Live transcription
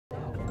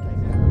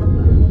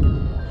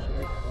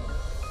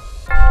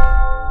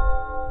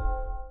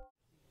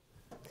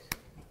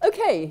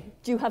Okay,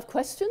 do you have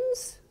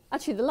questions?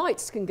 Actually, the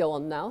lights can go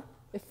on now.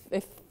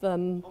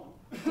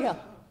 Yeah.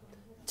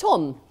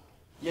 Tom?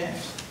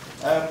 Yes.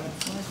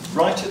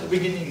 Right at the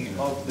beginning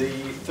of the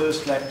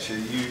first lecture,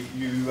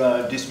 you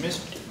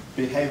dismissed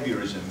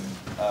behaviourism.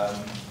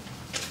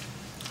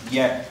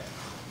 Yet,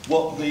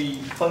 what the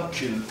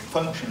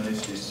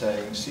functionalist is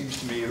saying seems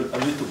to me a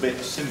little bit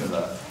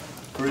similar.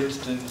 For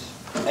instance,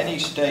 any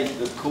state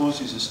that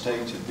causes a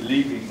state of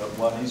believing that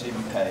one is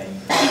in pain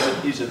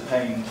is a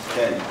pain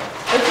state.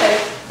 Okay.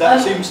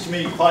 That seems to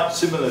me quite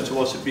similar to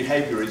what a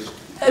behaviourist.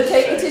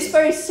 Okay, it is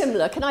very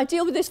similar. Can I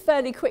deal with this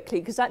fairly quickly?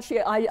 Because actually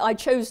I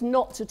chose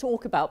not to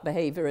talk about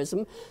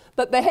behaviourism.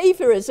 But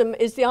behaviourism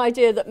is the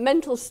idea that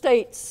mental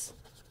states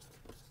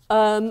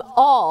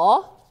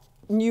are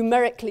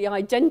numerically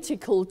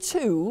identical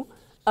to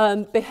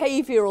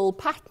behavioural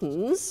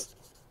patterns.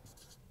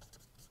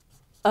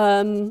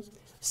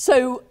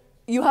 So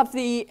you have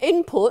the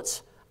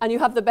input and you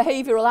have the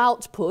behavioural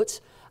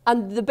output,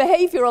 and the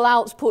behavioural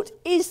output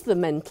is the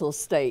mental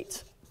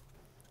state,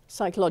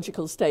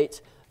 psychological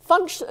state.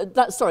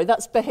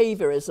 That's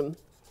behaviourism.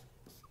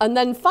 And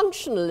then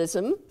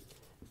functionalism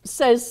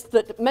says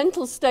that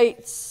mental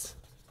states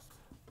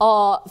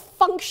are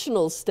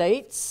functional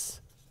states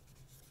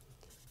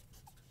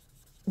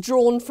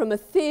drawn from a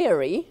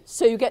theory.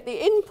 So you get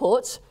the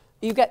input,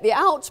 you get the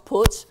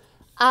output,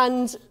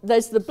 and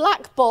there's the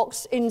black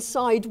box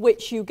inside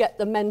which you get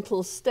the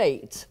mental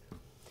state.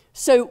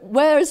 So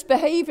whereas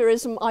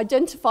behaviourism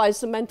identifies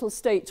the mental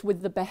state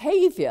with the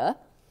behaviour,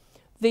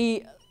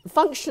 the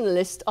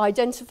functionalist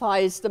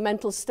identifies the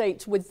mental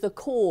state with the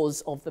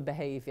cause of the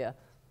behaviour.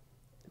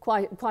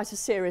 Quite a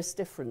serious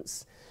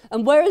difference.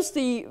 And whereas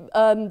the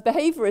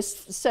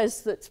behaviourist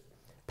says that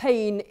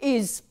pain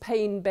is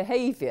pain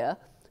behaviour,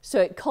 so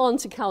it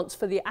can't account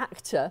for the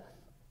actor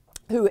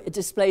who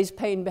displays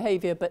pain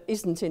behaviour but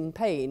isn't in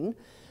pain,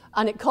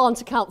 and it can't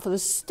account for the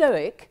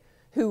stoic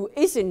who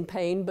is in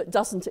pain but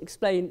doesn't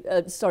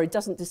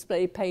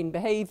display pain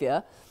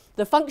behaviour.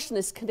 The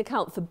functionalist can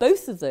account for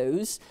both of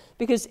those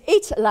because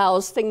it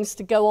allows things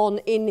to go on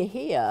in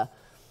here.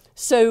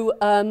 So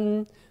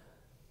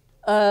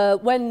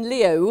when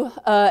Leo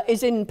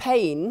is in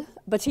pain,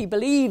 but he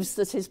believes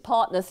that his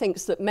partner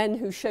thinks that men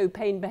who show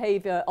pain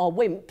behaviour are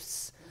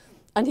wimps,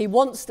 and he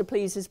wants to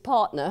please his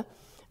partner,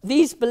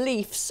 these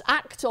beliefs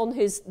act on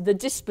the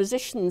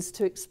dispositions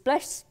to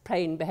express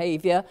pain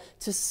behaviour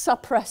to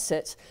suppress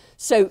it,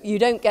 so you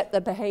don't get the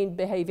pain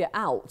behaviour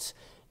out.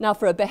 Now,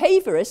 for a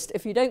behaviourist,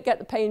 if you don't get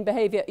the pain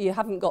behaviour, you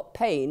haven't got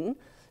pain.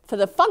 For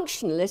the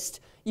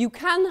functionalist, you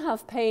can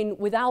have pain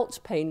without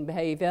pain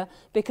behaviour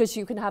because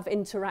you can have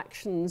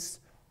interactions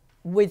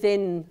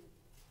within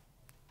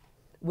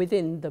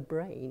the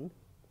brain.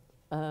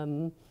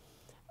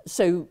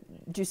 So,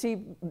 do you see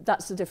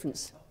that's the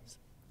difference?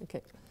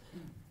 Okay.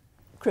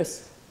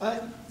 Chris?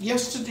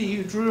 Yesterday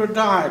you drew a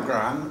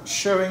diagram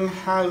showing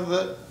how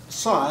the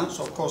science,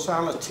 or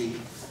causality,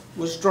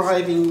 was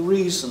driving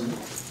reason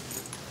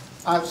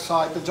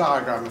outside the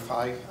diagram, if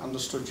I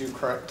understood you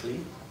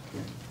correctly.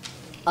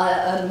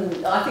 I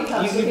think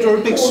I was you drew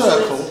a big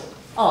circle.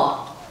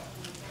 Ah.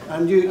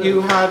 And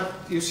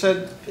you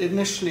said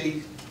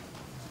initially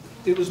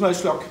it was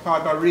mostly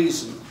occupied by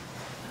reason.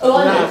 Oh,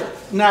 I know.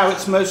 Now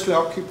it's mostly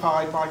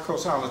occupied by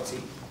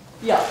causality.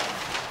 Yeah.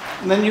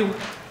 And then it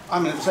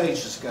was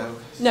ages ago.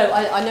 No,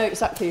 I know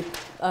exactly.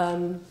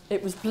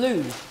 It was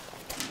blue.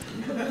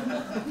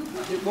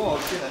 It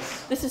was,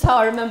 yes. This is how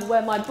I remember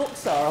where my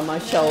books are on my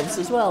shelves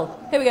as well.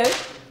 Here we go.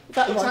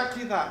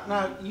 Exactly that.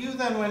 Now, you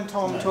then went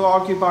on to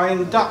argue by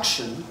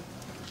induction.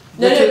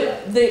 No,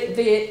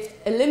 the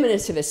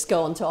eliminativists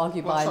go on to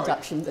argue by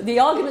induction. The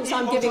arguments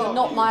I'm giving are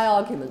not my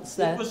arguments.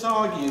 It was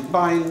argued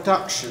by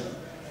induction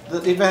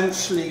that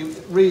eventually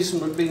reason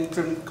would be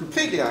driven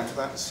completely out of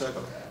that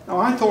circle. Now,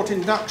 I thought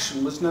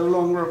induction was no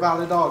longer a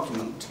valid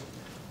argument.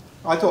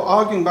 I thought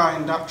arguing by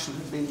induction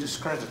had been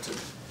discredited.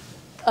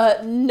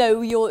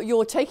 No,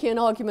 you're taking an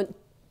argument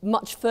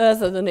much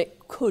further than it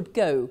could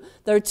go.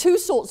 There are two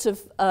sorts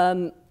of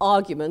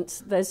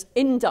arguments. There's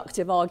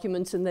inductive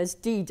argument and there's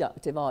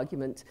deductive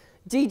argument.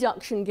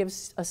 Deduction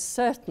gives us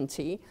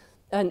certainty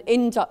and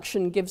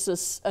induction gives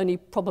us only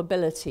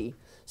probability.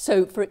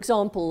 So, for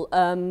example,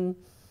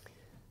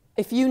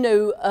 if you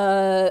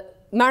know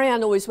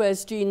Marianne always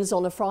wears jeans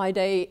on a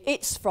Friday,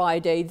 it's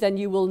Friday, then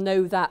you will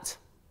know that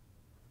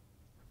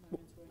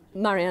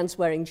Marianne's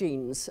wearing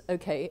jeans,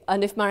 okay?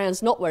 And if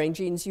Marianne's not wearing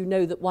jeans, you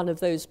know that one of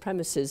those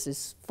premises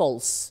is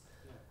false.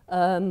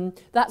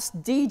 That's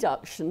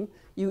deduction.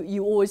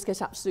 You always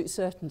get absolute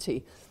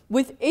certainty.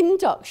 With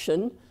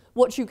induction,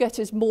 what you get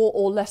is more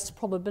or less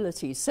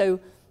probability.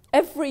 So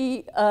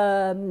every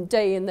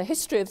day in the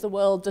history of the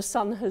world, the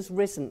sun has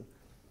risen.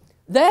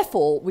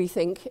 Therefore, we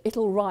think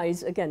it'll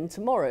rise again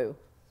tomorrow.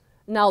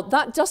 Now,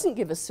 that doesn't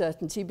give us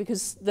certainty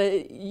because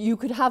you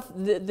could have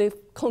the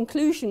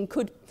conclusion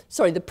could...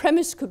 Sorry, the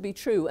premise could be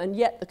true and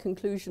yet the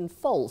conclusion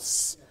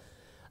false.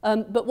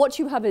 But what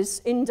you have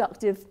is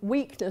inductive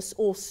weakness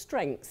or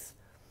strength.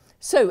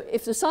 So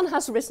if the sun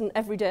has risen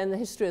every day in the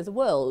history of the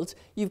world,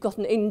 you've got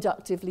an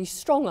inductively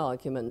strong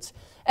argument.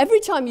 Every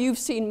time you've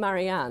seen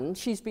Marianne,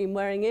 she's been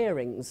wearing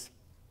earrings.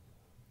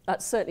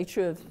 That's certainly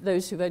true of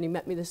those who've only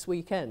met me this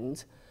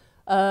weekend.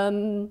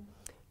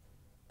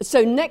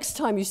 So next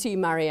time you see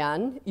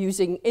Marianne,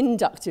 using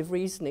inductive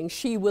reasoning,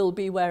 she will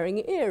be wearing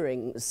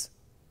earrings.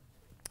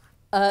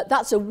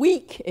 That's a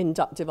weak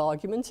inductive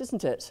argument,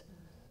 isn't it?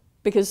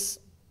 Because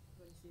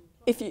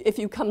if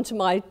you come to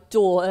my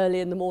door early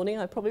in the morning,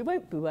 I probably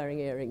won't be wearing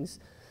earrings.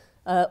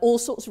 All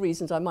sorts of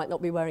reasons I might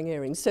not be wearing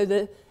earrings. So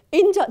the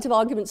inductive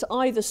arguments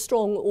are either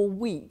strong or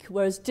weak,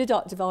 whereas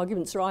deductive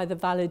arguments are either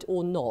valid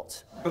or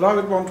not. But I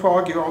would want to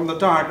argue on the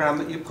diagram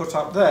that you put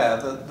up there,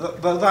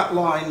 that that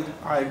line,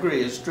 I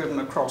agree, is driven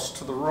across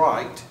to the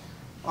right.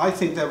 I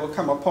think there will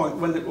come a point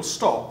when it will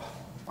stop.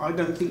 I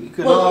don't think you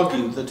can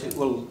argue that it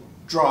will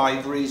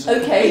drive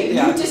reason. Okay,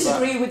 you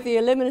disagree with the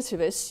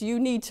eliminativists. You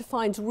need to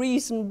find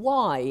reason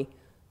why.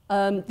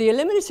 The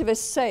eliminativists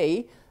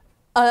say,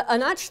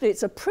 and actually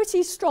it's a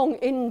pretty strong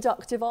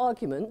inductive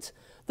argument,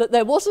 that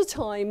there was a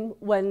time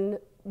when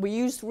we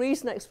used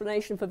reason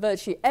explanation for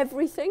virtually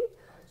everything.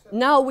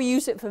 Now we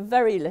use it for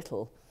very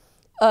little.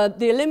 The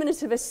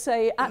eliminativists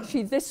say,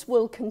 actually, this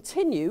will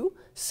continue.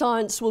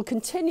 Science will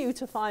continue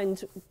to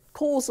find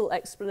causal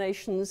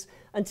explanations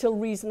until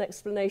reason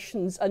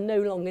explanations are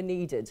no longer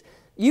needed.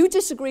 You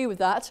disagree with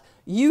that.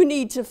 You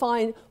need to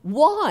find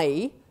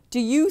why do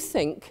you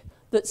think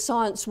that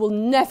science will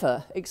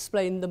never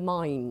explain the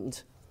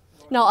mind?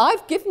 Now,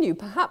 I've given you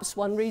perhaps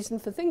one reason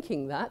for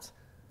thinking that,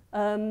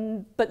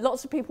 but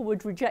lots of people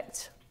would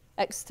reject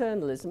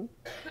externalism.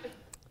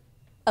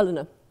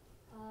 Eleanor.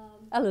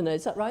 Eleanor,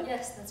 is that right?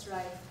 Yes, that's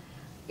right.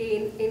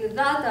 In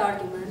that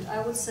argument,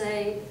 I would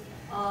say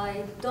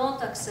I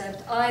don't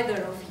accept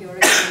either of your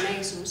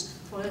explanations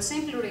for the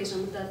simple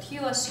reason that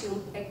you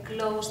assume a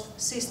closed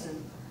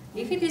system.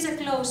 If it is a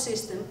closed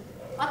system,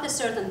 at a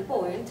certain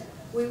point,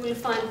 we will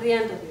find the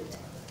end of it.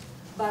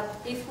 But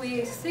if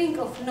we think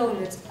of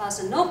knowledge as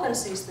an open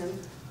system,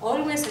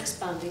 always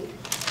expanding,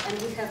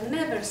 and we have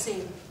never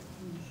seen...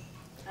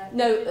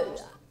 No,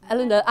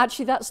 Eleanor,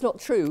 actually that's not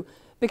true,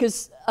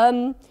 because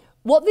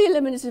what the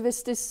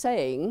eliminativist is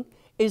saying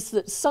is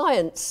that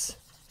science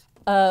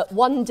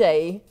one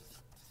day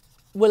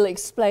will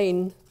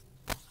explain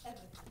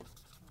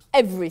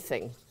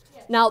everything.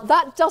 Yes. Now,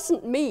 that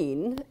doesn't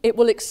mean it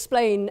will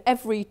explain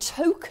every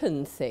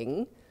token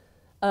thing.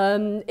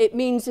 It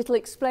means it'll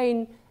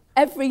explain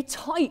every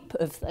type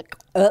of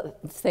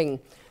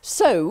thing.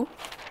 So,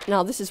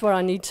 now this is where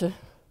I need to...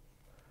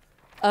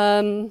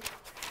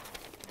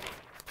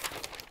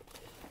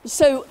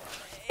 so,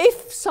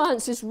 if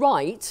science is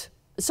right,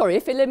 sorry,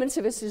 if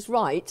eliminativist is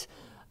right,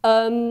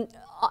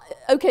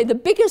 okay, the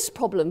biggest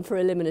problem for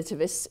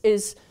eliminativists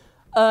is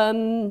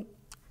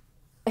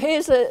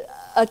here's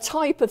a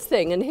type of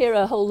thing, and here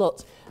are a whole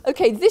lot.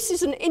 Okay, this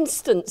is an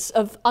instance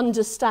of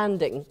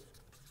understanding,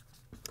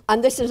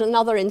 and this is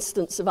another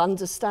instance of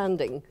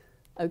understanding,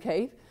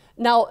 okay?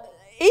 Now,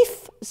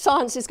 if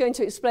science is going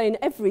to explain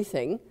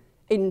everything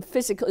in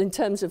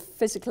terms of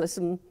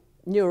physicalism,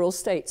 neural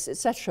states,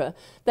 etc.,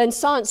 then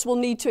science will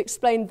need to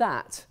explain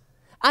that.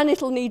 And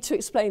it'll need to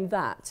explain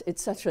that,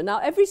 etc. Now,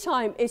 every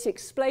time it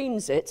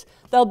explains it,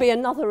 there'll be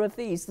another of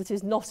these that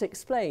is not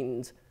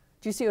explained.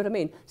 Do you see what I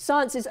mean?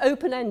 Science is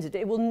open-ended.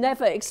 It will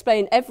never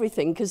explain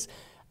everything because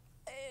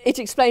it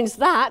explains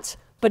that,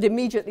 but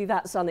immediately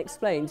that's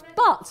unexplained.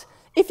 But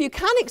if you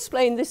can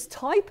explain this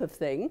type of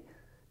thing,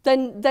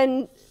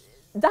 then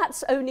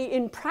that's only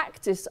in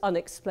practice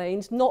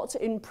unexplained, not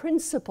in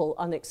principle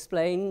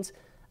unexplained.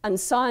 And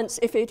science,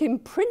 if it in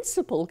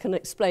principle can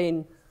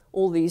explain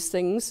all these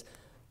things,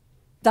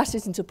 that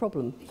isn't a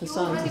problem for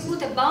science. You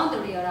already put a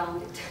boundary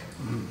around it.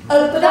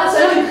 But that's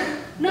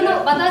only...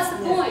 No, but that's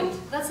the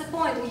point. That's the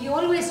point. You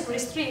always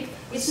restrict.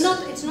 It's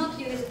not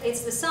you,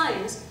 it's the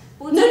science.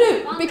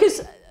 No,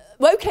 because,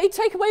 well, okay,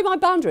 take away my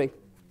boundary.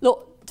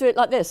 Look, do it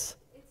like this.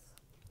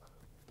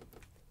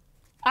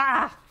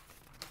 Ah!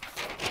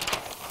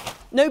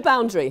 No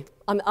boundary.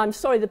 I'm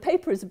sorry, the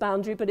paper is a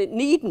boundary, but it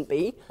needn't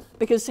be,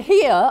 because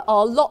here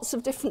are lots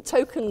of different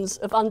tokens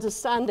of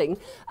understanding,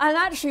 and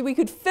actually we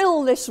could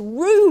fill this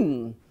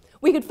room,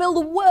 we could fill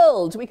the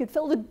world, we could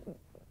fill the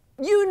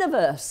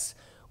universe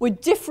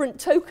with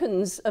different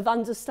tokens of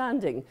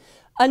understanding.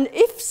 And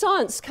if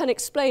science can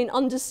explain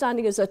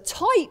understanding as a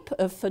type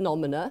of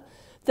phenomena,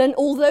 then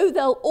although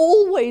there'll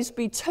always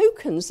be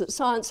tokens that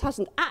science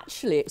hasn't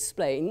actually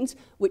explained,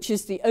 which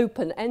is the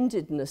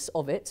open-endedness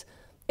of it,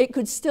 it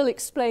could still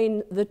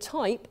explain the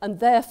type, and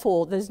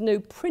therefore there's no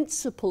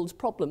principled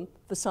problem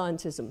for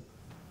scientism.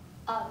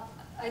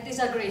 I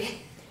disagree.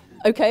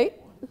 Okay,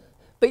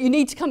 but you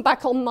need to come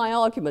back on my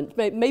argument.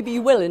 Maybe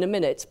you will in a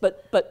minute,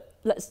 but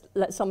let's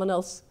let someone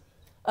else.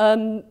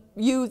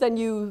 You, then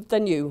you,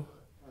 then you.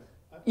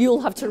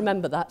 You'll have to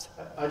remember that.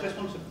 I just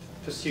want to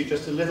pursue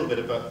just a little bit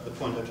about the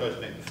point I tried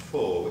to make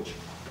before, which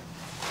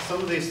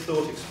some of these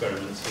thought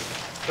experiments have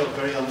felt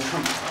very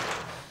uncomfortable.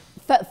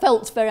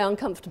 Felt very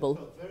uncomfortable.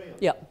 Felt very uncomfortable.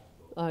 Yeah,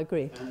 I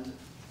agree. And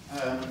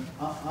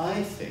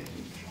I think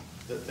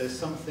that there's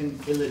something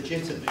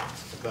illegitimate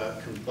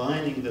about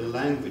combining the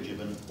language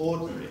of an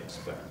ordinary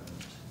experiment,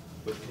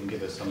 which can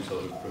give us some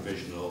sort of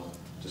provisional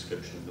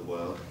description of the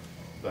world,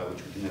 about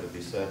which we can never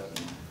be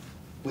certain,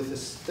 with a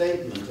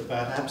statement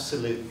about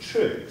absolute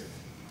truth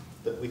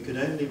that we could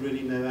only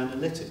really know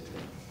analytically.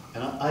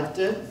 And I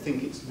don't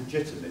think it's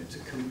legitimate to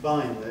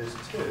combine those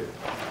two.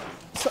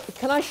 So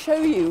can I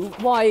show you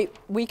why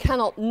we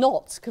cannot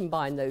not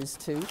combine those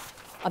two?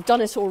 I've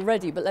done it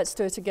already, but let's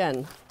do it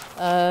again.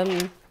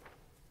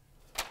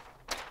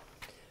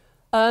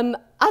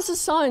 As a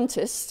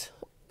scientist,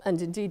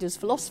 and indeed as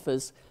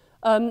philosophers,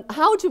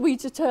 how do we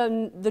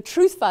determine the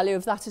truth value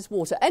of that as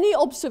water? Any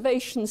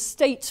observation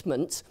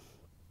statement,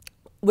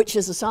 which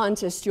as a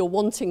scientist you're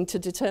wanting to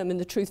determine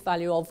the truth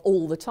value of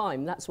all the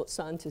time, that's what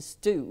scientists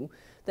do.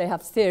 They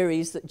have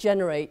theories that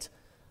generate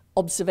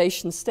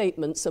observation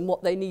statements, and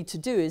what they need to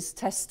do is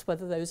test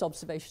whether those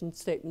observation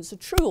statements are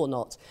true or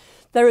not.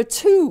 There are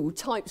two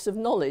types of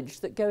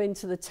knowledge that go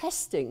into the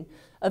testing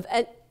of...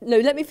 No,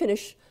 let me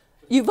finish.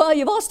 You've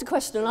asked a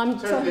question, and I'm...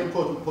 It's a terribly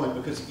important point,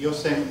 because you're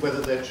saying whether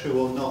they're true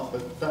or not,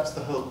 but that's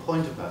the whole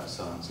point about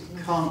science. It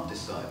can't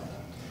decide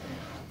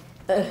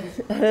that.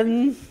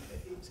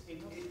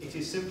 It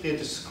is simply a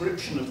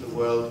description of the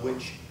world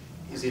which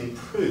is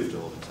improved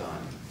all the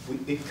time.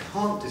 It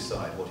can't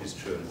decide what is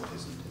true and what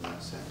isn't in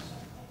that sense.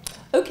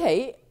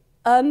 Okay,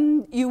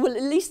 you will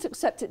at least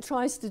accept it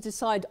tries to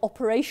decide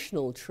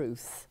operational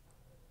truth.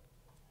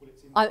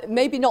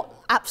 Maybe not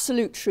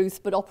absolute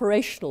truth, but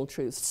operational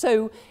truth.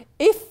 So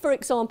if, for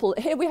example,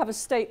 here we have a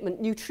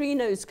statement,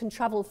 neutrinos can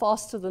travel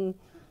faster than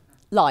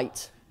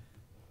light.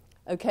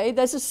 Okay,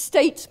 there's a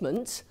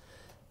statement.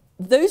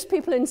 Those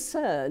people in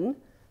CERN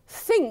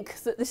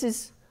think that this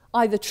is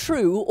either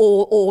true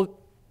or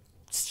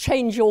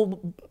change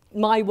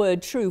my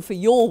word true for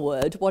your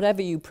word,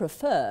 whatever you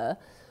prefer.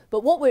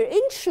 But what we're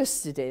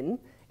interested in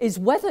is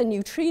whether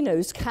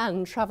neutrinos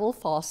can travel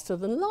faster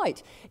than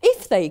light.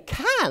 If they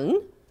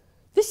can,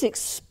 this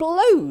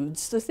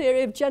explodes the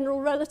theory of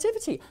general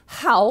relativity.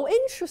 How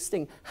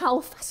interesting, how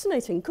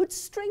fascinating. Could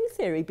string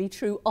theory be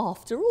true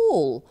after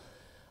all?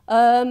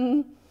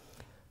 If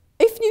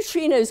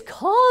neutrinos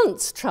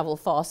can't travel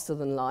faster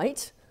than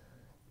light,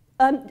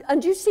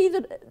 and you see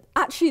that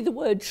actually the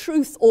word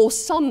truth or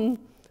some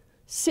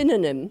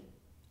synonym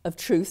of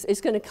truth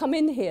is going to come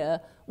in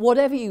here,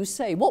 whatever you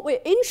say. What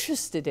we're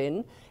interested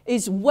in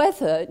is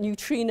whether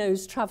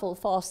neutrinos travel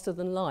faster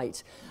than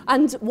light.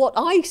 And what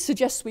I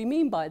suggest we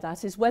mean by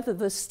that is whether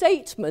the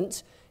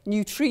statement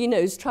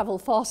neutrinos travel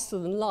faster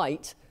than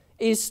light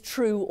is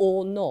true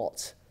or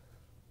not.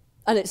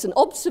 And it's an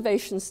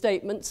observation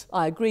statement.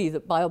 I agree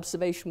that by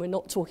observation we're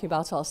not talking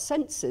about our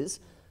senses,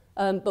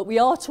 but we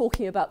are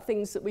talking about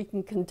things that we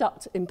can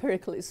conduct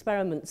empirical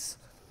experiments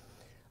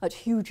at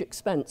huge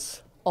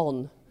expense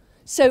on.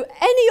 So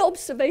any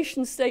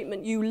observation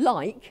statement you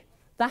like,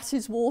 that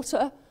is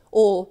water,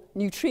 or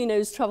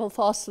neutrinos travel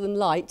faster than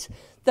light,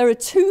 there are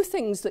two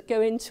things that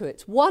go into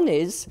it. One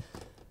is,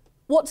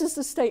 what does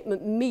the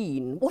statement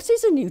mean? What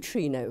is a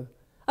neutrino?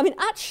 I mean,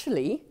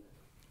 actually,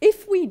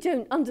 if we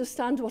don't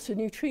understand what a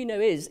neutrino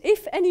is,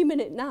 if any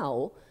minute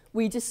now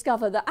we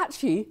discover that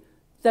actually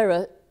there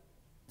are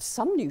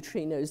some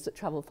neutrinos that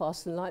travel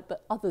faster than light,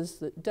 but others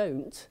that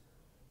don't,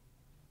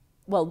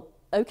 well,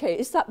 okay,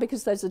 is that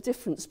because there's a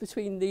difference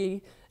between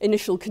the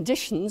initial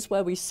conditions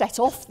where we set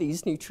off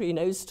these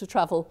neutrinos to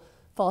travel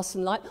faster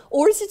than light,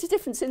 or is it a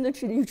difference in the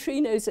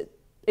neutrinos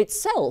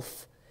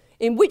itself?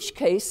 In which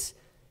case,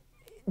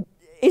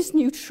 is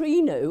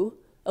neutrino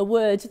a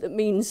word that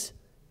means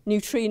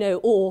neutrino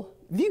or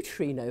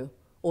neutrino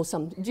or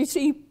something? Do you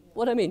see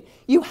what I mean?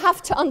 You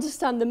have to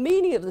understand the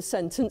meaning of the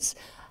sentence,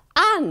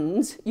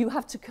 and you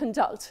have to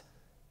conduct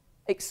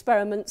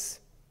experiments,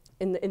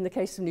 in the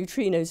case of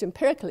neutrinos,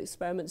 empirical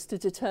experiments, to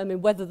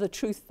determine whether the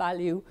truth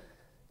value,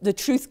 the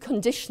truth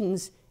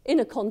conditions in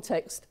a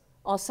context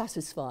are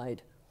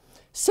satisfied.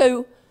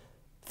 So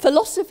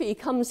philosophy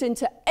comes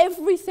into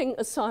everything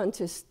a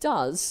scientist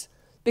does,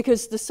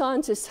 because the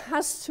scientist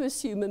has to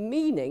assume a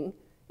meaning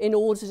in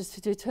order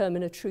to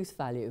determine a truth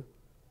value.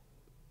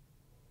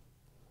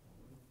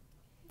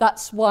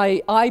 That's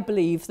why I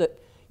believe that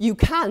you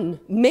can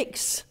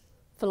mix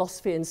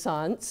philosophy and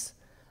science.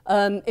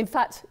 In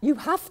fact, you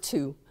have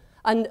to.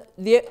 And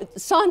the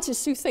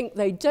scientists who think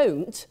they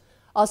don't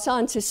are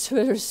scientists who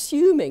are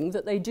assuming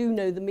that they do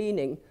know the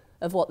meaning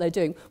of what they're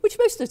doing, which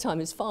most of the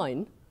time is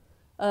fine.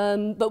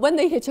 But when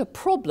they hit a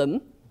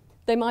problem,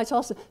 they might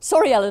ask,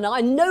 sorry, Eleanor,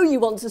 I know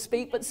you want to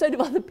speak, but so do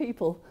other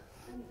people.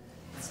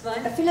 It's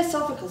fine. A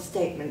philosophical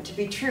statement, to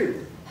be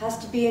true, has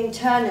to be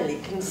internally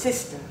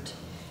consistent.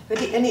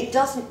 And it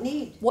doesn't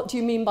need... What do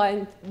you mean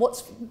by...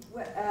 what's...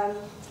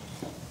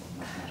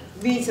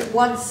 means that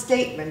one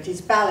statement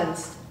is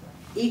balanced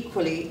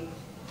equally,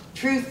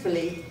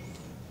 truthfully,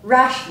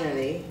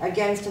 rationally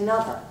against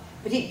another.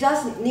 But it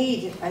doesn't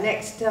need an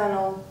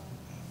external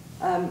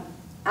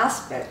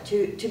aspect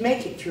to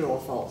make it true or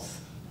false,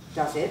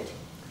 does it?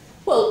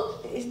 Well,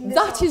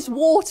 that is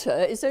water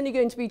is only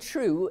going to be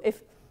true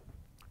if,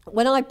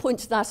 when I point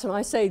to that and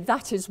I say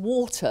that is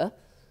water,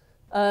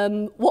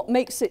 What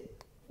makes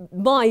it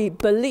my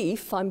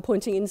belief, I'm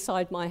pointing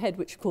inside my head,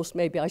 which of course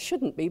maybe I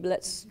shouldn't be, but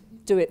let's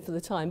do it for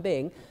the time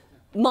being.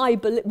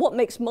 What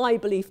makes my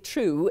belief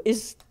true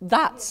is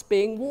that's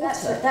being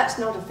water. That's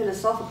not a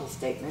philosophical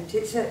statement,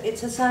 it's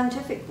a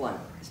scientific one,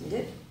 isn't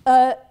it?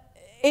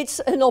 It's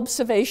an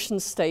observation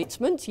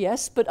statement,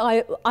 yes, but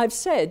I've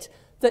said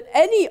that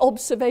any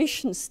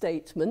observation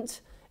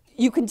statement,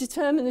 you can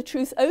determine the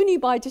truth only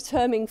by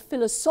determining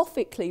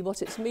philosophically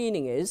what its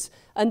meaning is,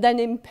 and then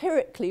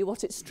empirically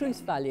what its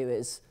truth value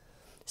is.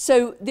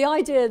 So the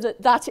idea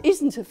that that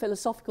isn't a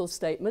philosophical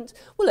statement,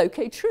 well,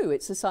 okay, true,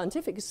 it's a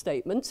scientific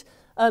statement,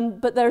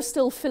 but there are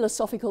still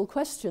philosophical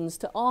questions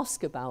to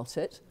ask about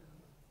it,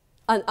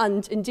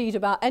 and indeed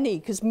about any,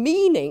 because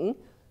meaning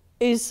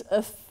is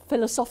a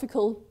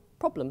philosophical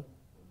problem.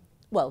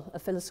 Well, a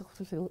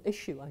philosophical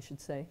issue, I should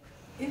say.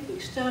 If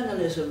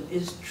externalism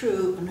is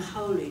true and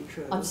wholly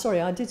true... I'm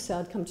sorry, I did say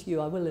I'd come to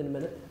you, I will in a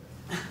minute.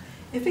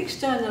 If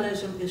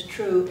externalism is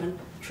true and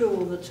true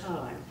all the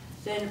time,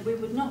 then we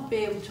would not be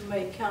able to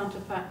make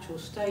counterfactual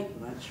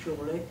statements,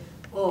 surely,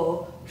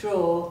 or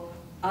draw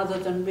other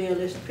than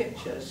realist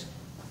pictures.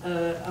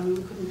 I mean,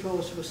 we couldn't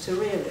draw sort of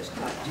surrealist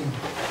type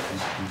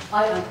pictures.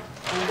 And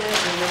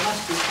therefore there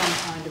must be some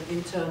kind of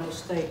internal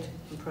state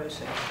and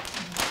process.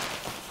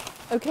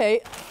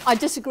 Okay, I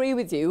disagree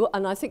with you,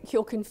 and I think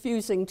you're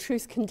confusing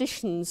truth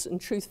conditions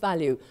and truth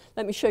value.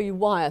 Let me show you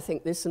why I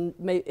think this, and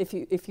if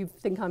you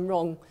think I'm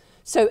wrong.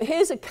 So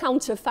here's a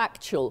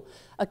counterfactual.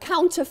 A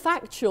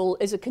counterfactual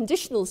is a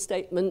conditional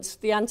statement,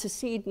 the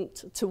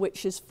antecedent to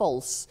which is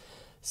false.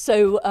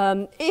 So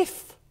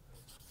if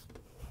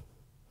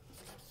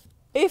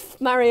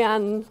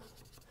Marianne,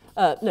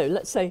 no,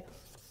 let's say,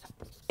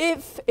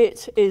 if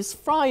it is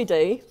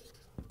Friday,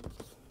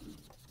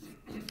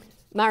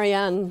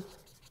 Marianne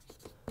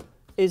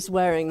is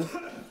wearing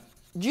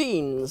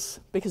jeans,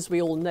 because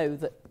we all know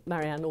that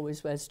Marianne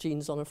always wears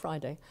jeans on a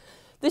Friday.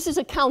 This is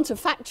a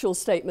counterfactual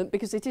statement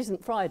because it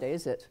isn't Friday,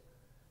 is it?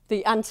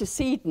 The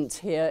antecedent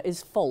here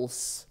is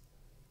false.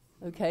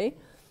 Okay?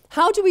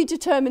 How do we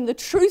determine the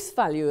truth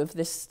value of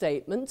this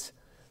statement?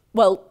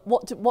 Well,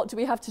 what do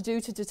we have to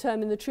do to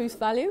determine the truth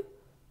value?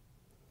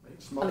 Make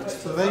some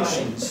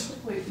observations.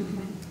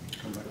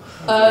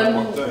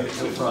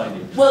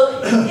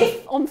 Well,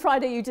 if on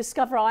Friday you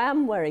discover I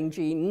am wearing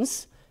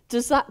jeans,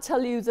 does that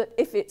tell you that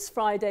if it's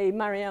Friday,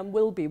 Marianne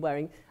will be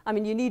wearing? I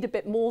mean, you need a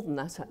bit more than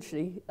that,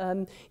 actually.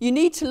 You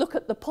need to look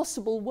at the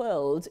possible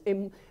world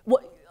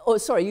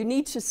you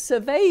need to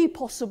survey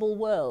possible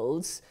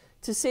worlds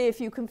to see if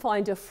you can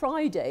find a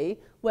Friday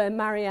where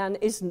Marianne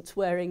isn't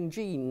wearing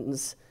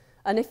jeans.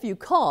 And if you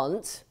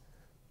can't,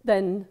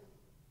 then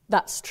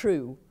that's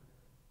true.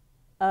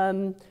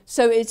 So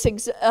it's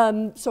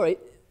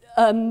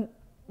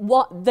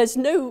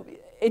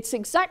it's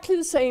exactly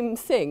the same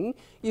thing.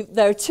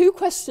 There are two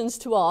questions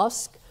to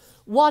ask.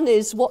 One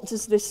is, what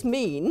does this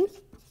mean?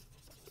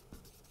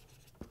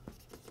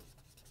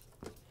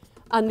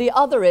 And the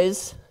other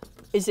is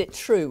it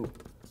true?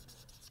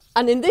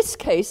 And in this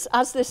case,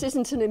 as this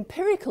isn't an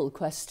empirical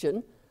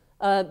question,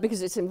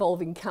 because it's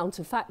involving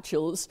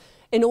counterfactuals,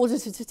 in order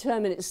to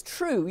determine it's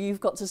true, you've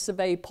got to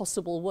survey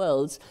possible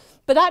worlds.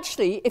 But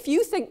actually, if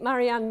you think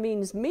Marianne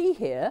means me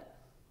here,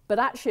 but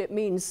actually it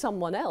means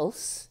someone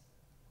else,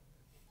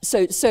 so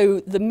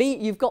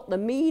you've got the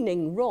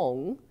meaning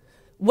wrong.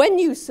 When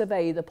you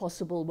survey the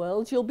possible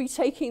world, you'll be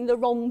taking the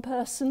wrong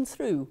person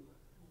through.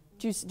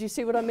 Do you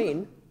see what I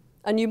mean?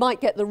 And you might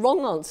get the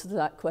wrong answer to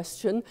that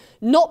question,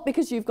 not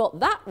because you've got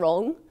that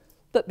wrong,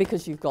 but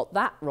because you've got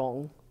that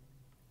wrong.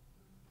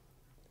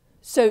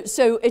 So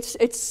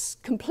it's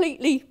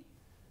completely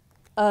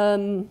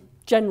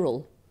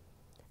general.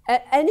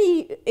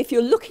 If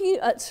you're looking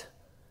at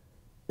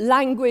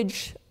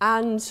language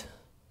and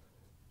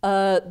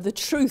the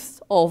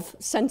truth of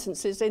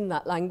sentences in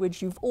that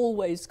language, you've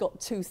always got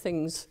two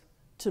things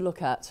to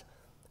look at.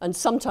 And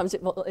sometimes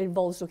it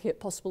involves looking at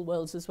possible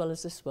worlds as well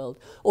as this world.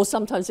 Or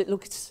sometimes it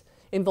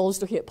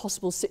involves looking at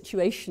possible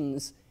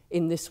situations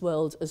in this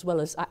world as well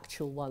as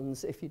actual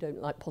ones, if you don't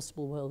like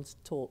possible worlds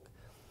talk.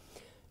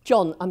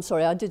 John, I'm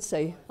sorry, I did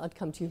say I'd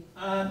come to you.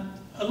 A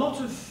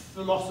lot of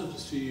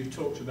philosophy you've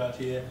talked about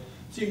here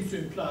seems to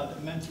imply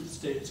that mental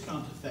states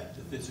can't affect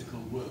the physical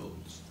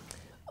worlds.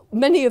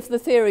 Many of the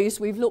theories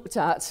we've looked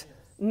at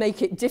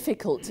make it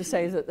difficult to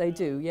say that they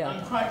do, yeah.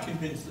 I'm quite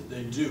convinced that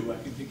they do. I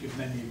can think of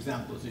many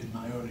examples in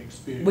my own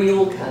experience. We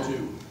all that can. They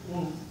do.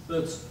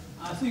 But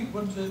I think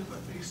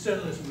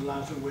externalism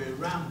allows a way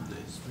around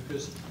this,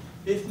 because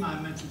if my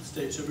mental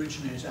states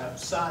originate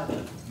outside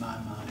of my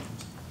mind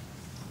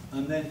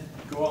and then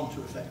go on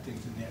to affect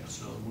things in the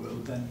external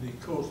world, then the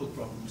causal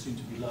problems seem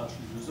to be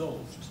largely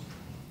resolved.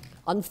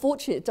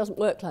 Unfortunately, it doesn't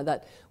work like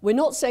that. We're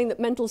not saying that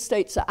mental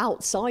states are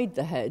outside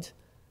the head.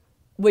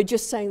 We're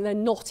just saying they're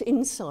not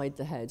inside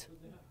the head.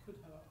 Could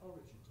have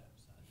origins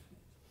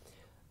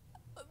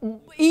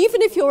outside.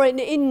 Even if you're an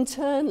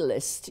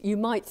internalist, you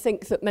might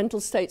think that mental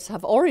states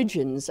have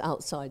origins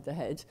outside the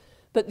head.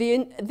 But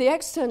the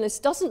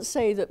externalist doesn't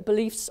say that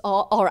beliefs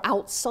are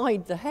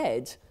outside the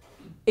head.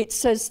 it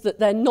says that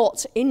they're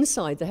not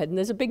inside the head. And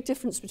there's a big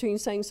difference between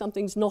saying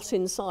something's not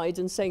inside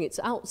and saying it's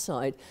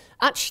outside.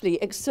 Actually,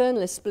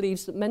 externalists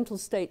believe that mental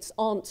states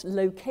aren't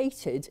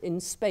located in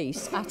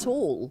space at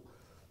all.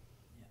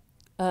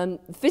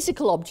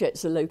 Physical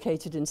objects are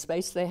located in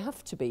space. They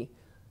have to be,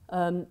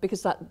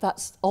 because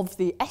that's of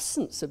the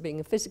essence of being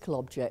a physical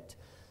object.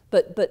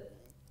 But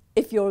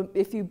if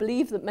you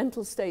believe that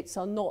mental states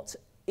are not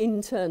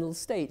internal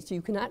states,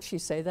 you can actually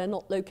say they're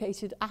not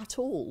located at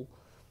all.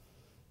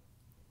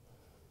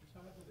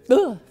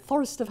 Ugh,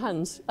 forest of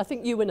hands. I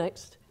think you were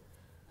next.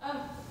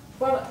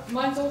 Well,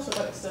 mine's also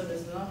about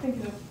externalism, and I'm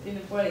thinking of, in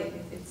a way,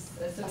 it's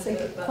a sort I of think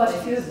about quite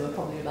a few of them are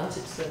probably about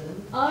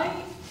externalism.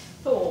 I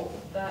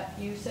thought that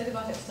you said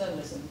about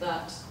externalism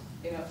that,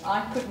 you know,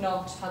 I could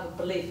not have a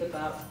belief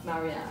about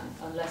Marianne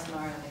unless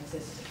Marianne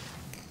existed.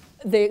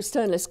 The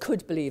externalists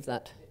could believe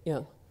that,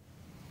 yeah.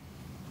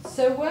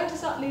 So where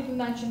does that leave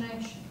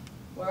imagination,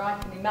 where I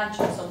can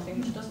imagine something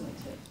which doesn't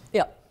exist?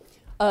 Yeah,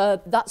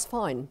 that's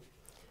fine.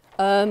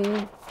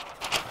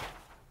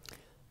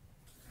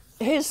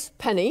 Here's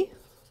Penny,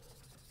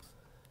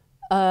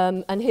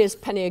 and here's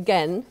Penny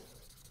again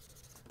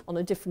on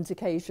a different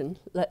occasion,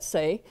 let's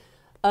say.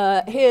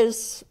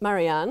 Here's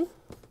Marianne.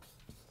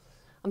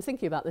 I'm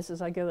thinking about this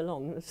as I go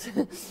along.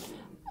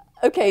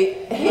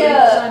 Okay, here...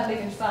 I'm big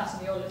and fat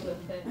and you're little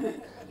and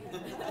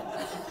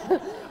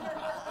thin.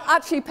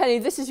 Actually, Penny,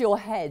 this is your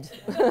head,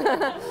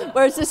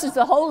 whereas this is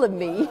the whole of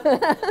me.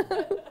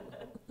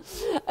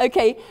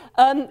 Okay,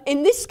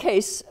 in this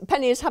case,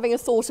 Penny is having a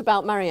thought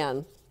about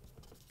Marianne.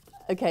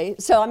 Okay,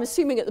 so I'm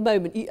assuming at the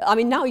moment, I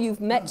mean, now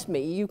you've met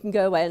me, you can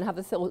go away and have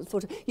a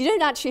thought. You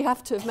don't actually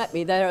have to have met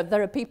me. There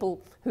are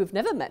people who've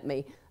never met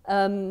me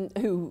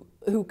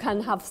who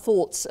can have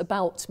thoughts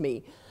about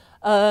me.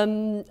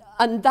 And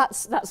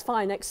that's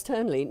fine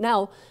externally.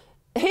 Now,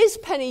 here's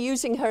Penny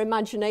using her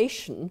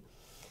imagination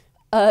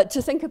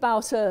to think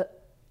about a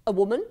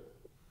woman.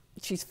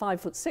 She's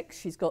 5'6",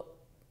 she's got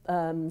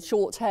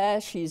short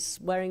hair, she's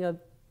wearing a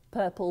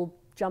purple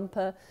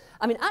jumper.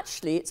 I mean,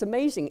 actually, it's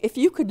amazing. If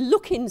you could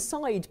look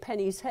inside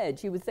Penny's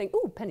head, you would think,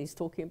 oh, Penny's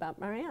talking about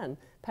Marianne.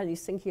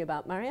 Penny's thinking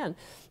about Marianne.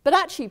 But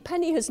actually,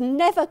 Penny has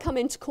never come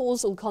into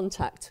causal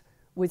contact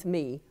with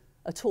me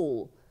at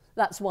all.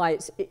 That's why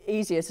it's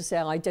easier to say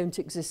I don't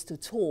exist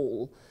at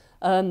all.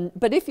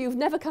 But if you've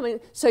never come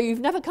in, so you've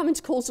never come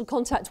into causal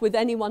contact with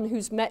anyone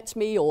who's met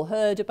me or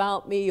heard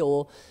about me,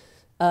 or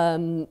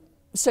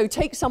so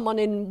take someone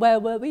in, where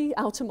were we?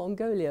 Outer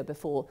Mongolia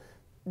before.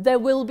 There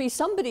will be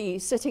somebody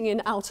sitting in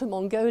Outer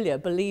Mongolia,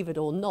 believe it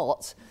or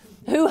not,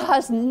 who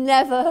has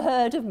never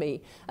heard of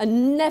me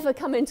and never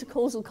come into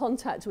causal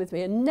contact with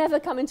me and never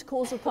come into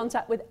causal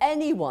contact with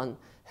anyone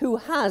who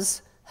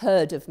has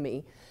heard of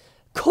me.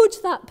 Could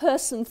that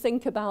person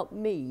think about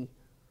me?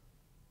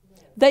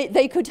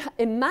 They could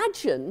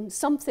imagine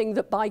something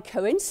that by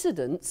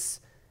coincidence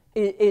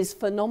is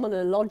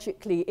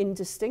phenomenologically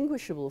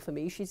indistinguishable for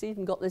me. She's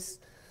even got this,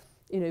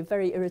 you know,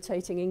 very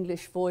irritating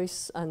English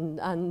voice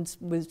and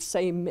with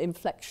same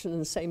inflection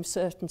and same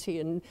certainty.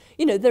 And,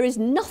 you know, there is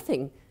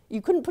nothing.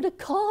 You couldn't put a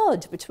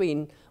card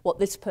between what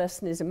this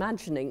person is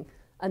imagining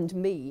and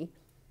me.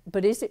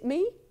 But is it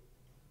me?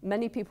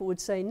 Many people would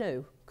say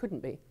no,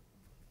 couldn't be.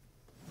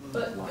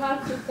 But how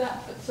could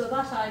that,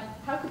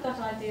 how could that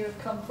idea have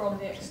come from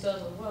the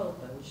external world,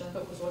 though, which I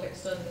thought was what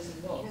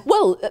externalism was?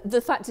 Well,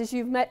 the fact is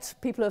you've met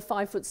people who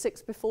are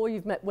 5'6" before,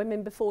 you've met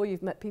women before,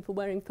 you've met people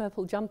wearing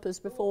purple jumpers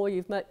before,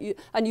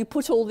 and you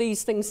put all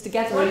these things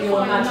together in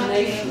your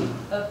imagination.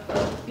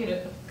 You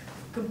know,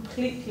 a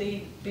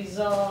completely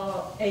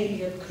bizarre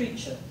alien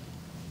creature.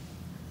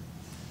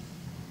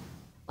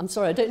 I'm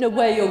sorry, I don't know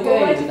where you're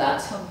going with that. Where did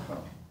that come from?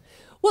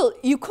 Well,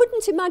 you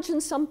couldn't imagine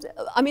something.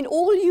 I mean,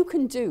 all you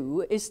can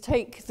do is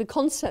take the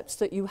concepts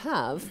that you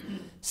have,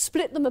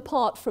 split them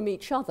apart from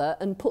each other,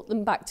 and put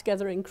them back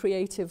together in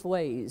creative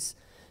ways.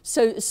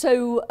 So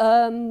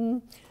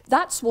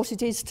that's what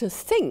it is to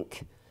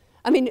think.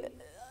 I mean,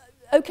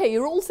 okay,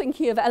 you're all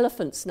thinking of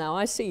elephants now,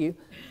 I see you.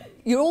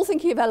 You're all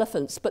thinking of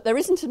elephants, but there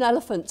isn't an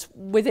elephant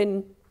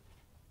within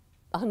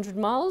 100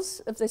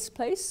 miles of this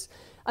place.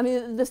 I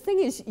mean, the thing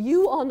is,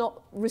 you are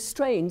not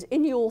restrained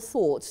in your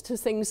thoughts to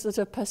things that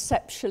are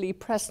perceptually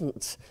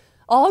present.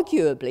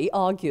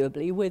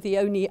 Arguably, we're the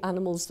only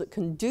animals that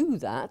can do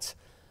that.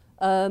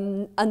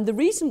 And the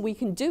reason we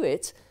can do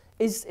it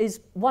is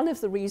one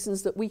of the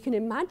reasons that we can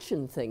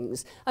imagine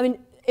things. I mean,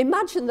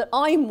 imagine that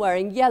I'm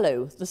wearing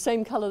yellow, the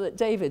same colour that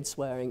David's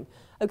wearing.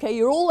 Okay,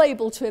 you're all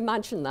able to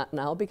imagine that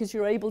now because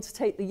you're able to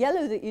take the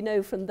yellow that you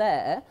know from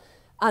there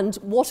and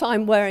what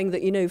I'm wearing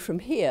that you know from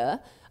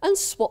here, and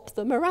swap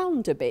them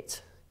around a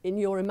bit in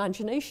your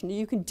imagination.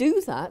 You can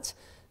do that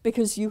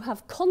because you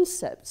have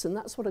concepts, and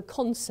that's what a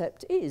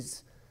concept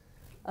is.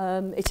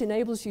 It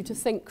enables you to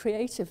think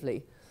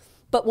creatively.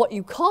 But what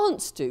you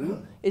can't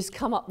do is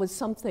come up with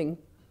something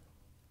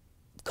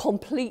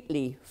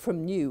completely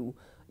from new.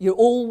 You're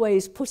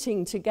always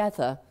putting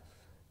together.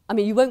 I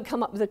mean, you won't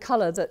come up with a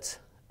colour that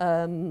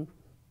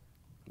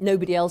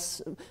nobody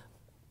else...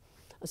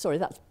 Sorry,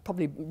 that's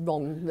probably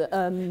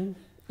wrong.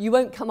 you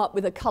won't come up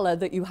with a colour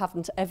that you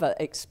haven't ever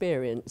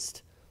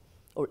experienced,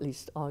 or at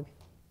least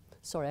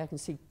sorry, I can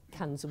see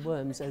cans of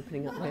worms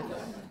opening up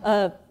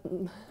here.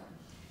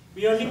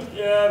 We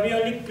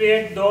only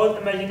create those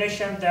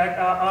imaginations that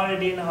are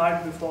already in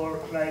heart before.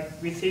 Like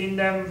we seen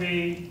them,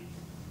 we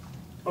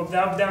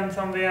observe them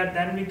somewhere,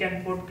 then we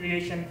can put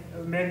creation,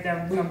 make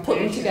them. We put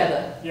them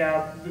together.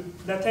 Yeah,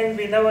 the thing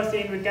we never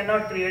seen, we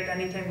cannot create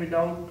anything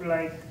without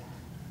like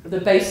the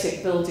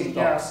basic building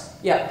blocks.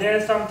 Yeah. There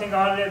is something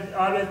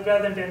always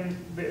present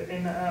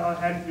in our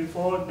head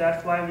before.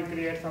 That's why we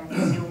create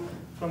something new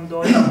from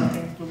those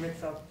things to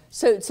mix up.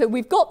 So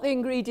we've got the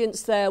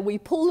ingredients there, we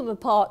pull them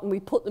apart and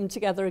we put them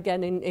together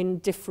again in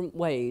different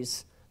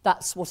ways.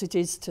 That's what it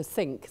is to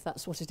think,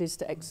 that's what it is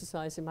to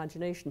exercise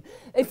imagination.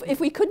 If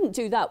we couldn't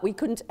do that, we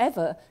couldn't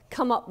ever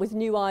come up with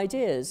new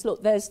ideas.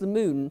 Look, there's the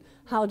moon,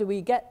 how do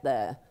we get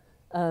there?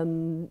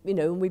 You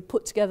know, and we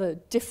put together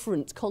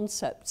different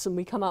concepts and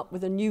we come up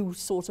with a new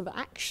sort of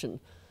action.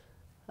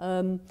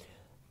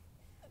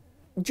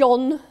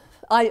 John,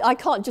 I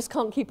just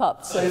can't keep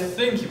up. So I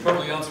think you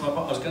probably answered my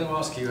part. I was going to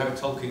ask you how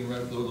Tolkien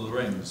wrote Lord of the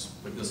Rings,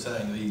 but you're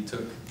saying that he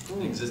took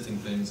existing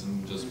things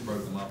and just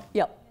broke them up.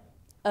 Yep.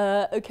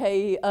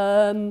 Okay,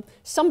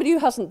 somebody who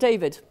hasn't,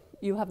 David,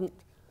 you haven't,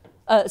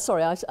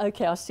 sorry,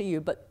 okay, I see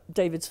you, but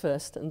David's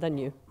first and then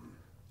you.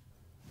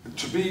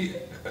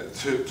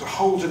 To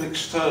hold an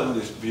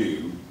externalist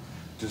view,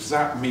 does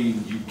that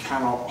mean you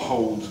cannot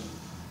hold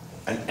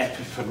an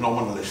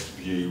epiphenomenalist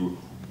view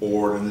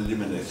or an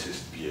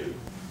eliminatist view?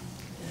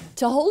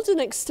 To hold an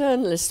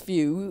externalist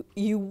view,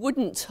 you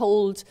wouldn't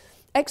hold...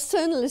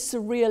 Externalists are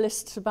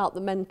realists about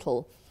the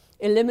mental.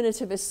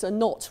 Eliminativists are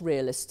not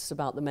realists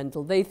about the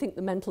mental. They think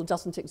the mental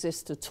doesn't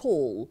exist at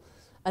all.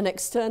 And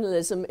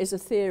externalism is a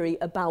theory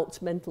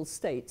about mental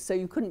states. So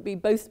you couldn't be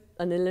both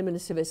an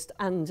eliminativist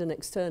and an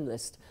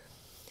externalist.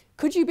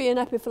 Could you be an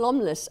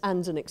epiphenomenalist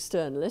and an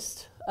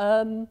externalist?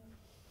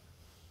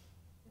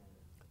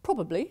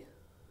 Probably.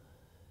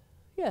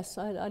 Yes,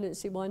 I don't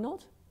see why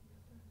not.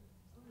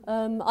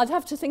 I'd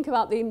have to think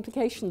about the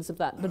implications of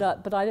that,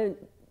 but I don't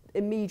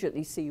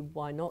immediately see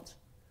why not.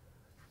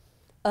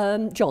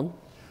 John?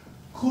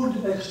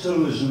 Could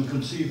externalism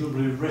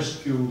conceivably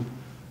rescue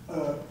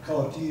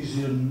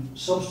Cartesian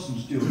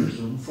substance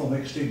dualism from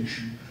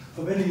extinction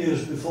for many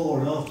years before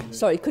and after?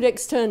 Sorry, could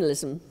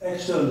externalism?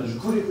 Externalism.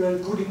 Could it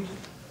rehabilitate?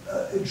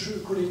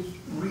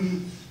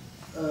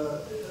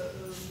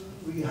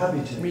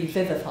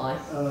 Revivify.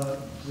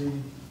 The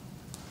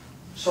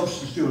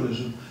substance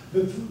dualism.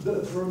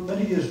 But for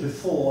many years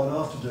before and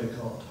after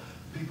Descartes,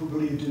 people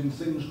believed in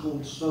things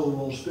called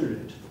soul or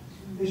spirit.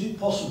 Is it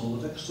possible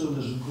that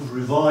externalism could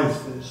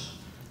revive this?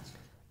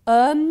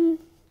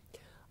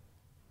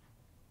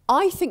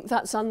 I think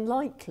that's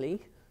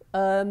unlikely.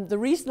 The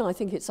reason I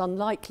think it's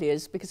unlikely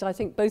is because I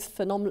think both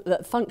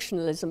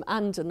functionalism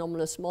and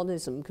anomalous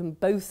monism can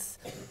both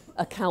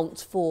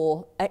account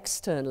for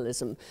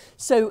externalism.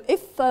 So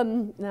if,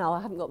 now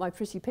I haven't got my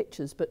pretty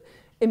pictures, but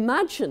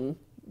imagine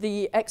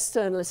the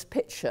externalist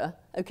picture,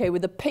 okay,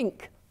 with a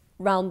pink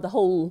round the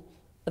whole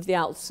of the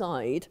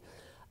outside.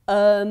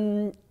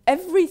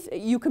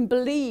 You can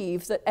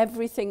believe that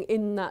everything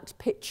in that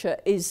picture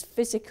is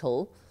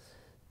physical,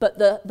 but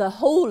the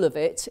whole of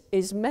it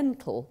is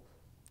mental.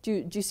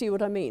 Do you see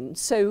what I mean?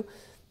 So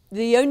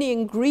the only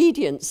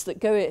ingredients that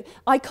go in...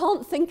 I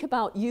can't think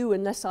about you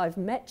unless I've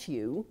met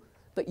you,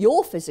 but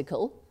you're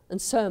physical,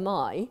 and so am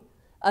I.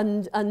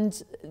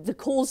 And the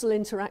causal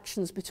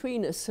interactions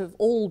between us have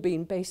all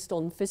been based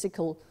on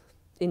physical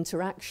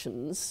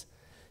interactions.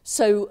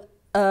 So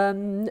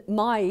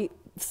my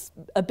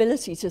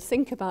ability to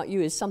think about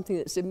you is something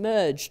that's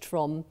emerged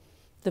from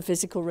the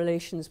physical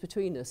relations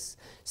between us.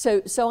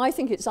 So I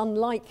think it's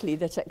unlikely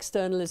that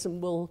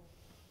externalism will...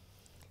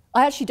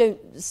 I actually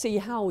don't see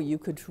how you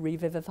could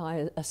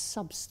revivify a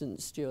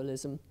substance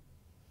dualism.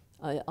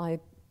 I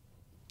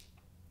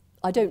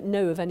don't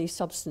know of any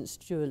substance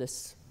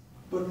dualists.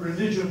 But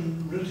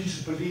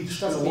religious beliefs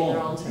go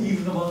on,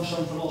 even among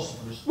some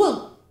philosophers.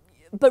 Well,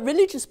 but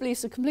religious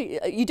beliefs are completely...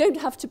 You don't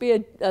have to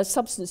be a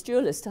substance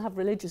dualist to have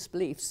religious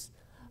beliefs.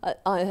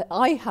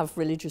 I have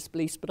religious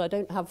beliefs, but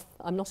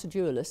I'm not a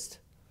dualist.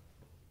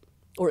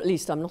 Or at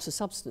least I'm not a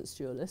substance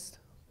dualist.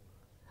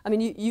 I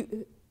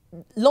mean,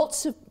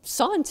 lots of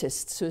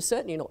scientists who are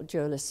certainly not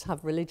dualists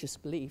have religious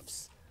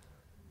beliefs.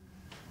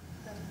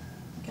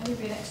 Can you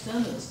be an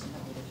externalist and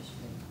have religious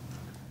beliefs?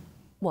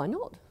 Why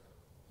not?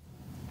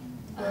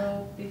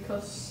 Well,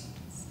 because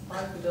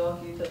I could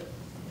argue that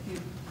you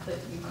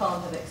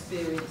can't have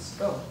experienced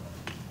God.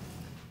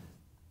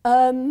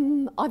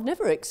 I've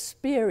never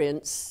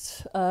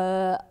experienced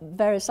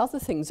various other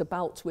things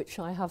about which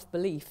I have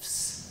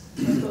beliefs.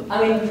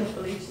 I mean,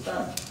 beliefs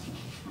about...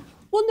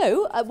 Well,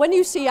 no. When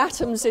you see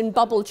atoms in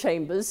bubble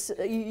chambers,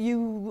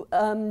 you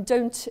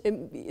don't...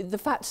 the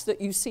fact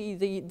that you see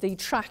the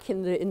track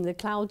in the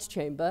cloud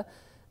chamber,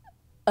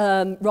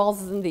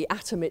 rather than the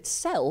atom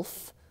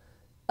itself,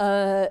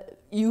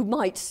 you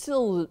might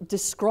still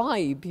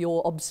describe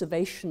your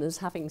observation as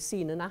having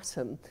seen an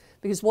atom,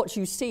 because what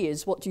you see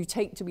is what you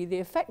take to be the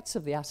effects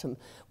of the atom.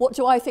 What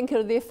do I think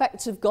are the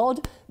effects of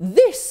God?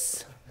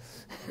 This!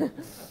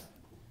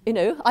 You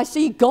know, I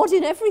see God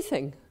in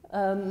everything.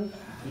 You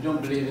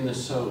don't believe in the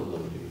soul, though,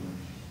 do you?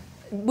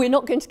 We're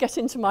not going to get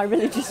into my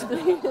religious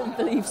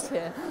beliefs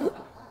here.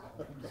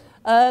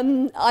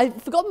 I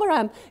forgot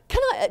Marianne.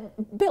 Can I,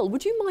 Bill,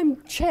 would you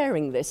mind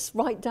chairing this?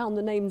 Write down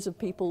the names of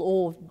people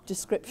or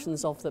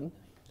descriptions of them.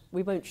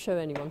 We won't show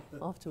anyone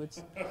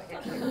afterwards.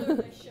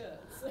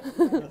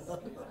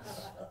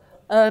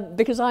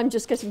 Because I'm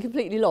just getting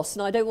completely lost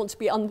and I don't want to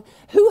be...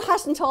 Who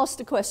hasn't asked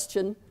a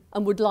question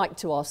and would like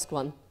to ask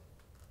one?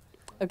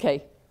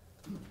 Okay.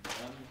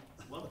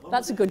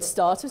 That's a good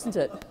start, isn't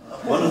it?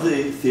 One of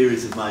the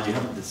theories of mine, you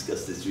haven't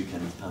discussed this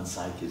weekend, is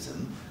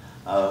panpsychism.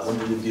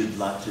 Wondering if you'd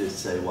like to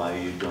say why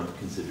you don't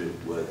consider it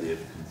worthy of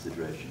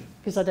consideration.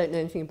 Because I don't know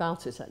anything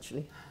about it,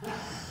 actually.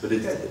 But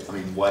it's, I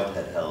mean,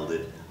 Whitehead held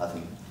it, I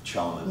think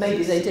Chalmers...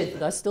 Maybe they did,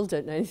 but I still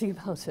don't know anything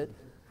about it.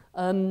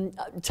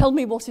 Tell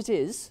me what it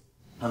is.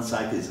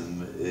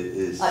 Panpsychism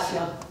is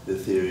the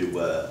theory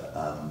where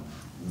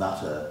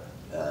matter...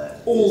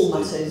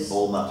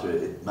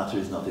 matter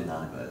is not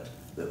inanimate,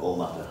 that all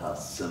matter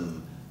has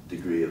some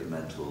degree of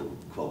mental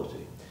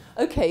quality.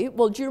 Okay,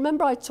 well, do you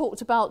remember I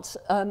talked about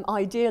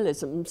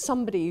idealism?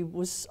 Somebody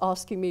was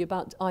asking me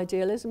about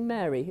idealism.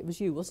 Mary, it was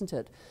you, wasn't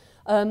it?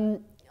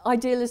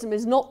 Idealism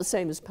is not the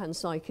same as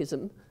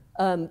panpsychism,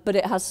 but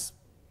it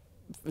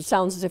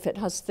sounds as if it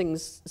has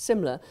things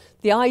similar.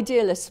 The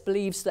idealist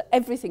believes that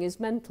everything is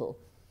mental,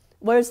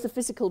 whereas the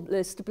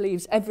physicalist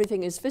believes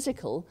everything is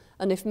physical,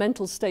 and if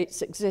mental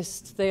states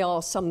exist, they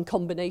are some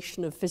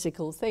combination of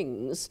physical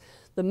things.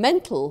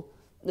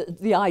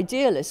 The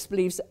idealist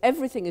believes that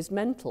everything is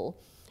mental,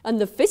 and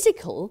the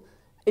physical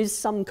is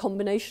some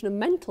combination of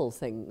mental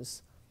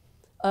things.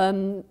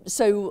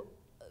 So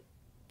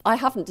I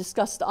haven't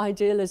discussed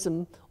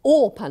idealism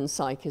or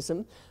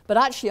panpsychism, but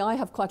actually I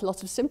have quite a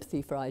lot of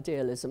sympathy for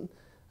idealism,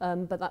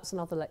 but that's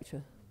another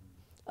lecture.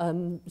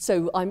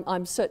 So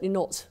I'm certainly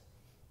not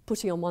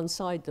putting on one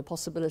side the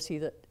possibility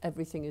that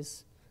everything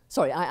is...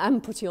 Sorry, I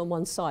am putting on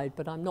one side,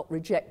 but I'm not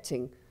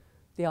rejecting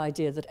the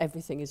idea that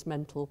everything is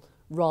mental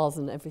rather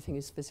than everything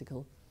is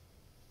physical.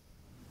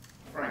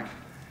 Frank.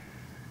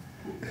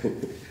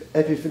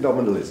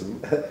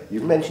 Epiphenomenalism.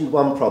 You've mentioned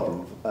one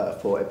problem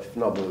for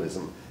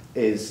epiphenomenalism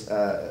is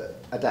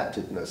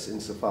adaptiveness,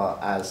 insofar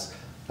as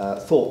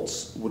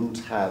thoughts wouldn't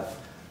have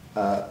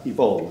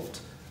evolved,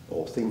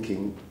 or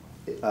thinking,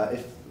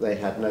 if they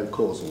had no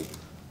causal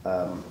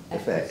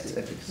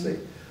efficacy.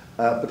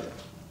 But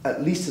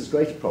at least as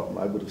great a problem,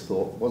 I would have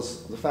thought,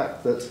 was the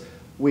fact that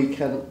we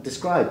can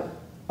describe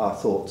our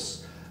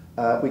thoughts.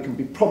 We can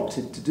be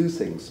prompted to do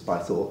things by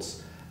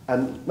thoughts.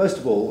 And most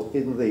of all,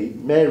 in the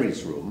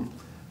Mary's room,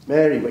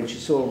 Mary, when she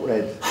saw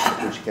red,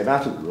 when she came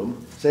out of the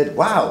room, said,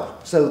 "Wow,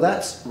 so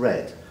that's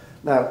red."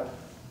 Now,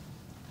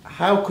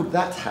 how could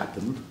that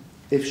happen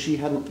if she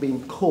hadn't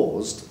been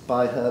caused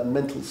by her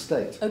mental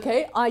state?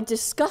 Okay, I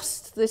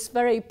discussed this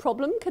very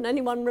problem. Can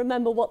anyone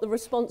remember what the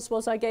response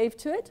was I gave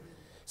to it?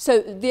 So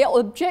the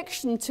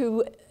objection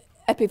to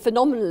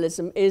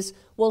epiphenomenalism is,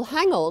 well,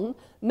 hang on,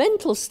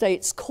 mental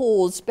states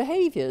cause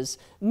behaviours.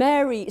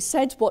 Mary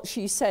said what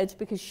she said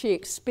because she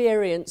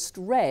experienced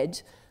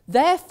red.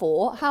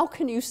 Therefore, how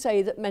can you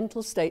say that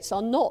mental states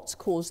are not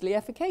causally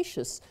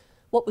efficacious?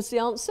 What was the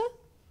answer?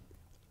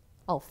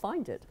 I'll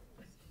find it.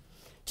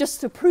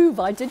 Just to prove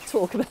I did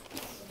talk about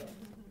it.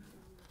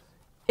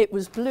 It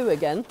was blue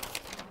again.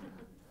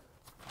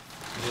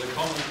 The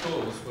common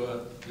cause where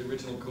the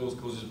original cause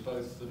causes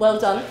both. The well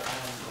done.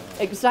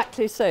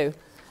 Exactly so.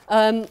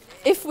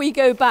 If we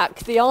go back,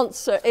 the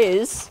answer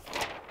is...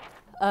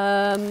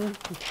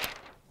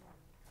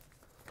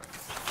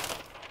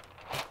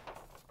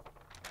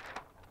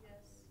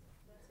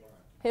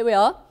 here we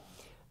are.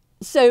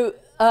 So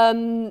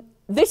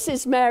this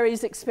is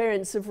Mary's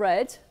experience of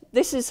red.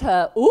 This is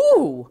her,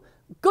 ooh,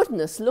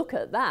 goodness, look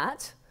at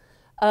that.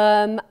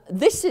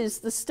 This is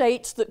the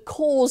state that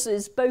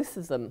causes both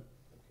of them.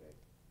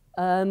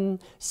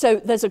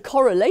 So there's a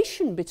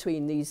correlation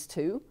between these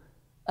two,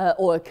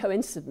 or a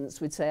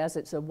coincidence, we'd say, as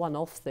it's a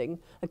one-off thing,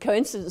 a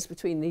coincidence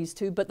between these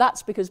two, but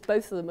that's because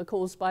both of them are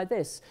caused by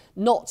this,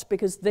 not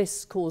because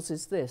this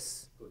causes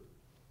this.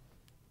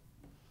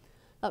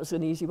 That was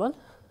an easy one.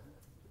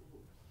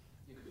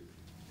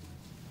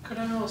 Could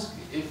I ask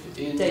if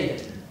in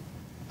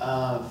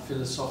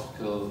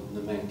philosophical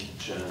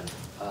nomenclature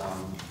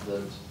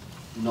that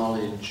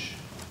knowledge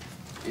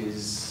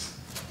is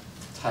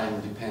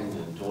time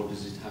dependent, or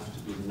does it have to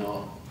be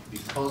not?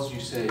 Because you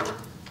say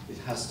it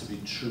has to be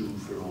true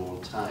for all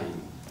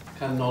time,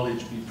 can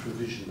knowledge be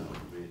provisional,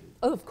 really?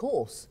 Oh, of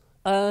course.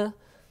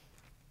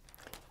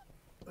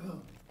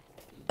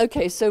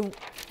 Okay, so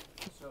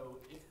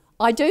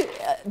I don't.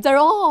 There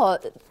are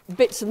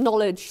bits of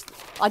knowledge.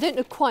 I don't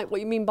know quite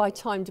what you mean by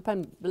time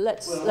dependent. But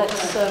let's.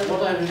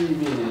 What I really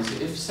mean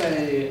is, if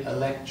say a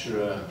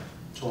lecturer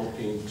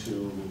talking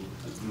to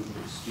a group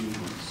of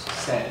students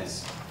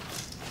says,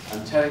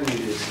 "I'm telling you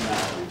this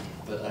now,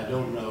 but I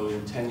don't know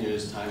in 10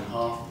 years' time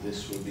half of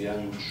this will be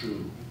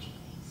untrue,"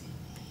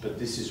 but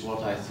this is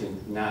what I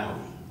think now.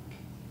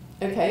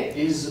 Okay.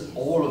 Is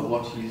all of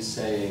what he is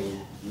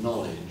saying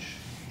knowledge,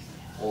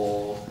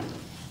 or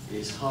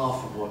is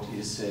half of what he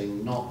is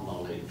saying not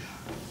knowledge?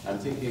 I'm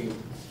thinking,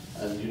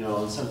 and you know,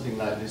 on something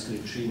like this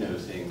neutrino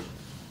thing,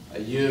 a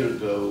year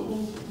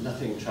ago,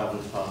 nothing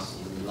travelled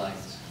faster than light.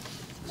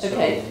 So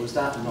okay. Was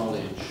that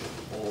knowledge,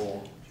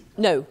 or?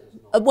 No.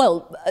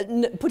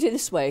 Put it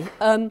this way.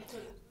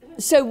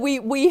 So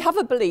we have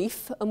a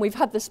belief, and we've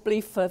had this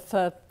belief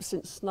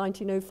since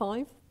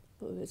 1905.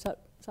 Is that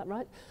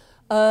right?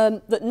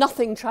 That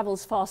nothing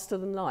travels faster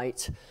than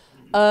light.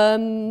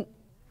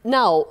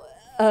 Now,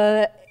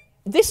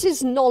 this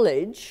is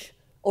knowledge,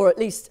 or at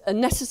least a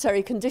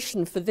necessary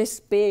condition for this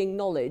being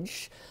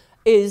knowledge,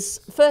 is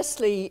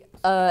firstly,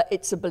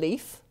 it's a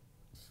belief.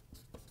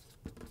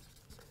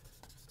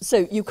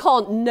 So you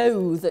can't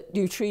know that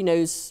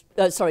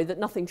that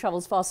nothing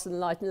travels faster than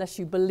light unless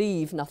you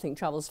believe nothing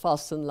travels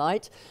faster than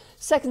light.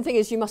 Second thing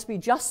is you must be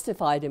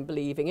justified in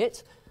believing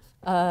it.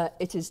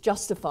 It is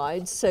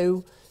justified,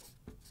 so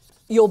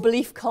your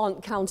belief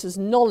can't count as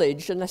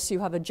knowledge unless you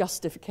have a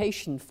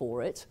justification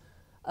for it.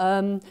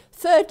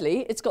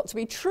 Thirdly, it's got to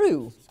be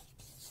true.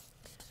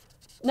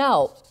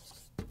 Now,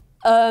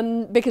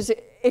 because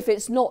if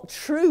it's not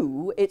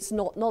true, it's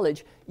not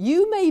knowledge.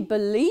 You may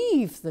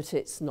believe that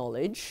it's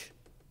knowledge.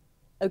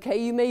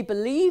 Okay, you may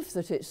believe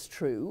that it's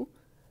true,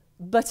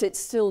 but it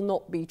still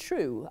not be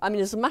true. I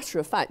mean, as a matter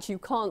of fact, you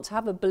can't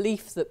have a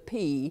belief that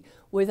P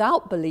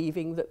without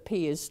believing that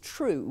P is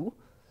true,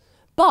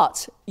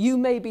 but you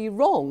may be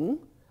wrong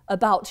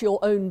about your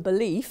own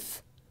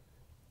belief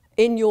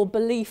in your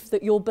belief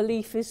that your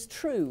belief is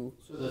true.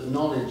 So that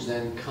knowledge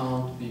then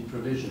can't be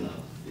provisional.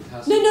 It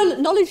has no,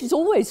 knowledge is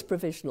always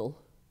provisional.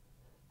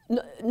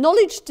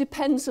 Knowledge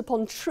depends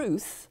upon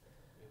truth.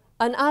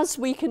 And as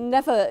we can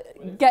never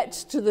get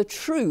to the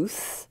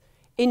truth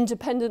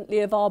independently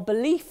of our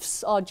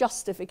beliefs, our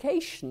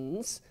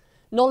justifications,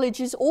 knowledge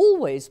is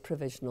always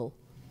provisional.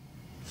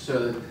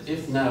 So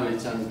if now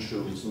it's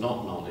untrue, it's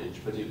not knowledge,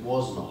 but it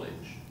was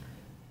knowledge.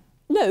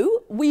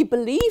 No, we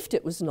believed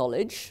it was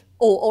knowledge,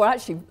 or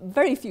actually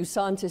very few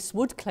scientists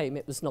would claim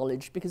it was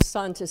knowledge, because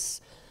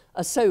scientists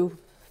are so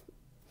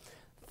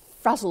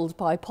frazzled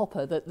by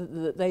Popper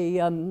that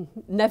they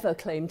never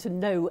claim to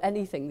know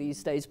anything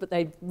these days, but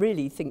they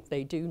really think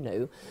they do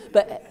know.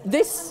 But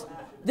this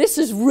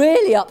has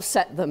really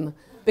upset them,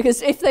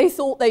 because if they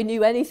thought they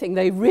knew anything,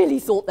 they really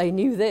thought they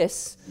knew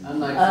this.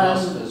 Unlike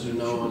philosophers who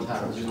know what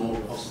happens in all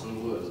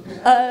possible worlds.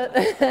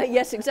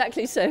 Yes,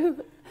 exactly so.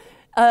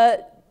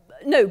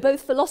 No,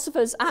 both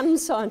philosophers and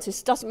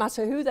scientists, doesn't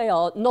matter who they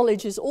are,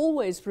 knowledge is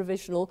always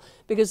provisional,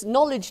 because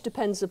knowledge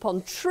depends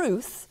upon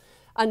truth,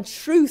 and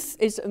truth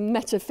is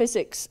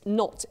metaphysics,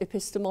 not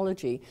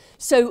epistemology.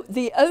 So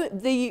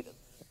the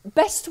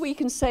best we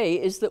can say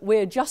is that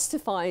we're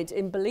justified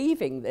in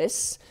believing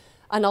this,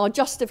 and our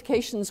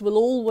justifications will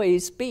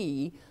always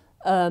be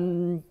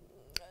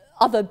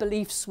other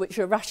beliefs which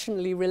are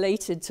rationally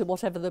related to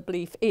whatever the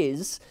belief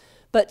is.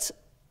 But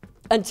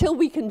until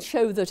we can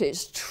show that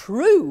it's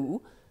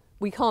true,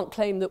 we can't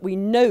claim that we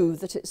know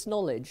that it's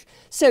knowledge.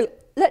 So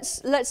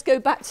let's go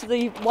back to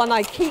the one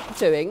I keep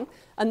doing,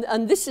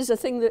 and this is a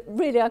thing that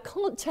really I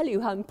can't tell you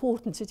how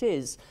important it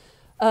is.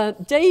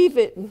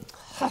 David,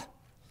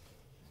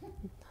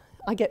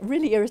 I get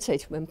really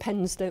irritated when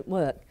pens don't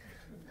work.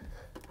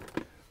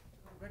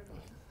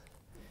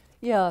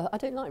 Yeah, I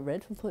don't like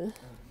red.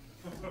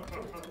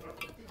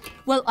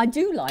 Well, I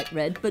do like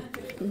red, but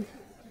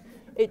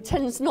it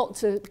tends not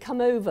to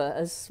come over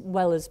as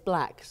well as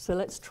black. So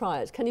let's try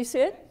it. Can you see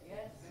it?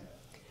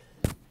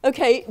 Yes.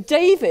 Okay,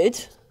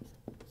 David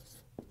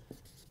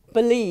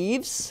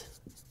believes,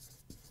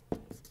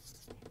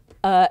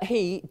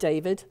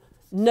 David,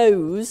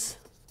 knows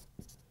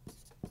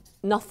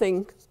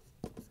nothing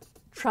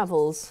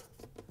travels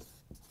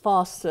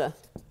faster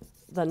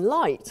than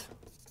light.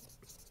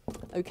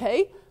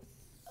 Okay?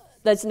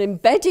 There's an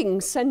embedding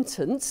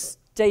sentence.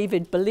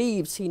 David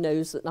believes he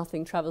knows that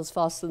nothing travels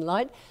faster than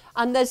light.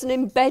 And there's an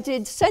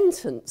embedded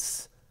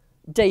sentence.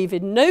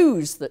 David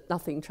knows that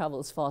nothing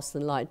travels faster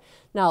than light.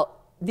 Now,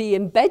 the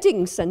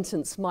embedding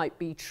sentence might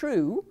be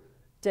true.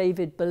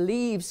 David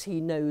believes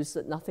he knows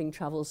that nothing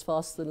travels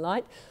faster than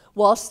light,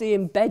 whilst the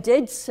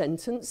embedded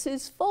sentence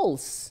is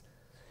false.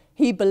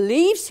 He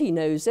believes he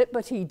knows it,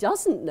 but he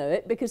doesn't know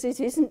it because it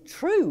isn't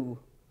true.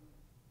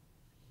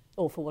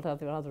 Or for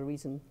whatever other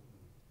reason.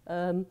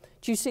 Do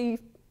you see?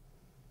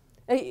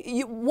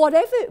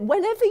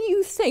 Whenever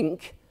you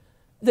think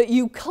that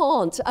you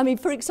can't, I mean,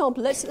 for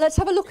example, let's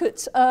have a look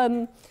at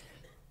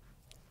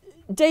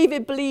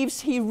David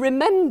believes he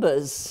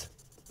remembers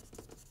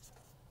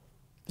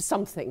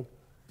something.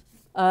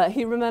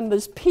 He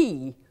remembers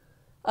P.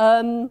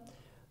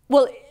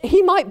 Well,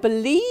 he might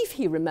believe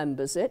he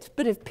remembers it,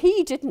 but if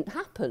P didn't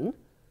happen,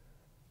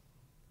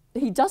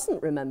 he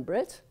doesn't remember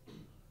it.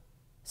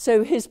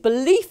 So his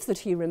belief that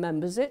he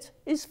remembers it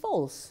is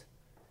false.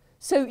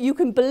 So you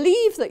can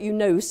believe that you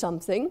know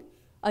something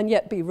and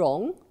yet be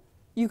wrong.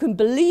 You can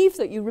believe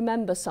that you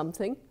remember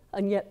something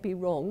and yet be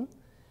wrong.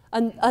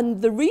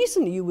 And the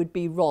reason you would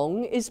be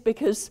wrong is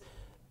because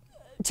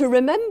to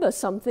remember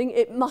something,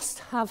 it must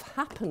have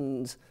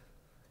happened.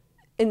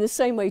 In the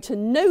same way, to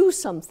know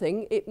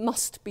something, it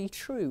must be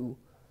true.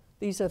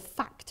 These are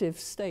factive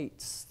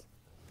states.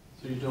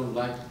 So you don't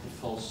like the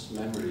false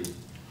memory?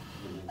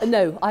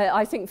 No,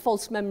 I think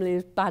false memory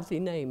is badly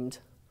named.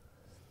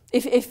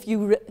 If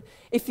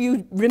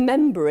you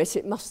remember it,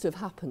 it must have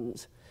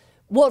happened.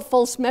 What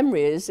false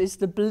memory is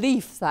the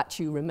belief that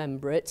you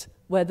remember it,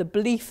 where the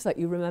belief that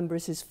you remember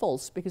it is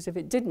false, because if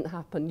it didn't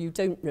happen, you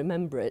don't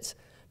remember it.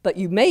 But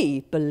you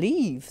may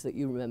believe that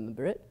you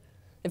remember it.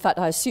 In fact,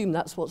 I assume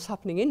that's what's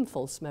happening in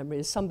false memory,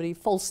 is somebody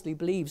falsely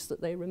believes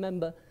that they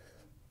remember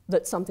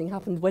that something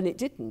happened when it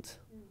didn't.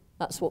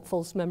 That's what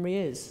false memory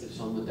is. It's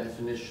on the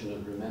definition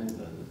of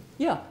remember.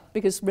 Yeah,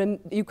 because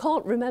you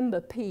can't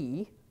remember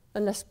P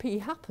unless P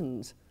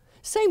happened.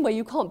 Same way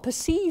you can't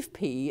perceive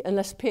P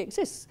unless P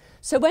exists.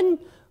 So when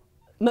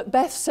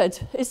Macbeth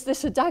said, "Is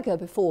this a dagger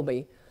before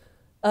me?"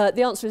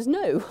 The answer is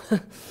no.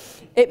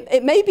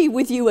 It may be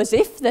with you as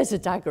if there's a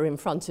dagger in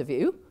front of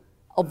you.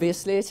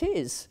 Obviously it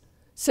is.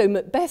 So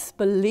Macbeth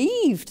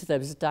believed there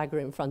was a dagger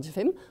in front of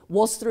him.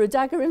 Was there a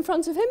dagger in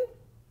front of him?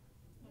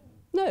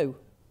 No.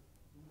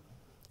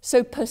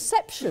 So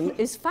perception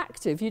is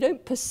factive. You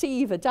don't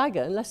perceive a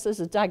dagger unless there's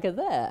a dagger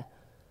there.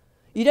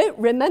 You don't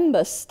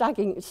remember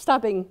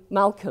stabbing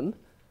Malcolm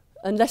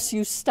unless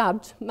you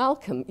stabbed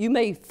Malcolm. You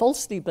may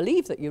falsely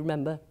believe that you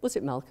remember, was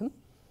it Malcolm?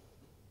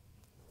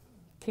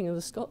 King of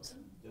the Scots?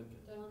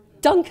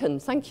 Duncan,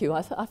 thank you.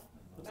 I thought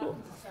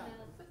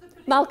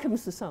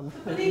Malcolm's the son.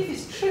 The belief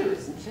is true,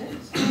 isn't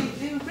it?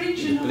 The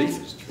original,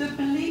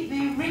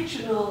 the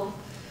original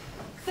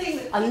thing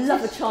that I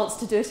love a chance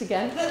to do it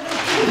again. That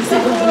kicks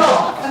it all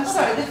off. I'm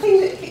sorry, the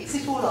thing that kicks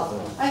it all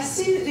off. I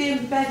see that the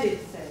embedded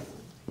thing.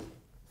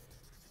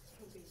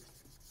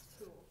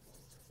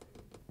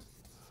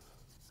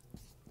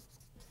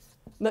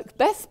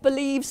 Macbeth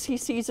believes he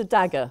sees a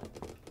dagger.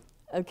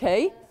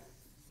 Okay,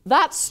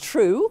 that's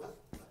true.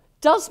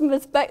 Does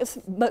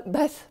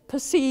Macbeth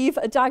perceive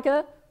a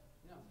dagger?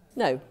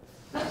 No.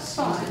 That's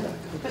fine.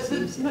 But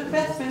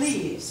Macbeth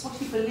believes, what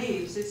he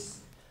believes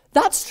is...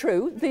 That's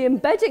true. The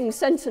embedding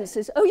sentence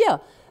is... Oh, yeah.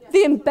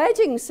 The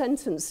embedding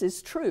sentence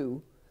is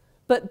true.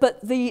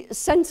 But the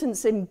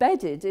sentence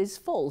embedded is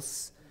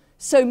false.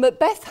 So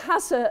Macbeth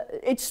has a...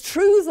 It's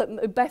true that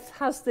Macbeth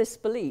has this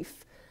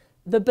belief.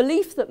 The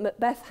belief that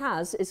Macbeth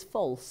has is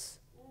false.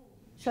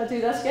 Shall I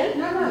do that again?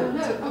 No.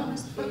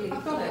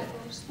 I've got it.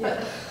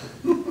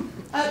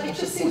 But it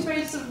just seems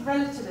very sort of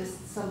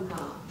relativist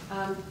somehow.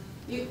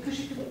 Because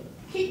you can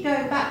keep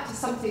going back to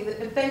something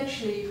that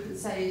eventually you can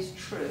say is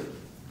true.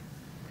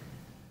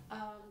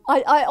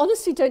 I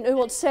honestly don't know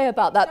what to say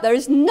about that. There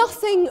is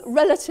nothing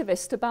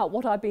relativist about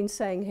what I've been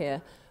saying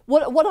here.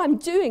 What I'm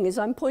doing is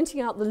I'm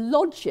pointing out the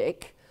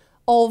logic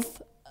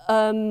of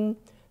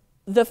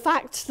the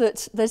fact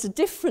that there's a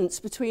difference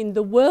between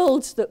the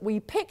world that we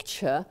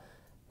picture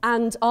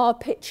and our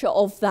picture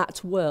of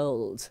that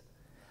world.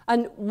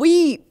 And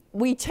we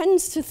tend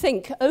to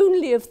think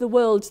only of the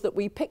world that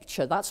we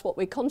picture. That's what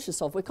we're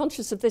conscious of. We're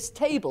conscious of this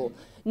table,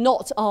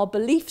 not our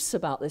beliefs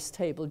about this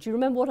table. Do you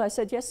remember what I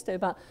said yesterday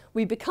about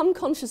we become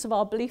conscious of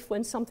our belief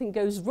when something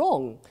goes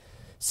wrong?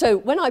 So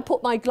when I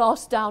put my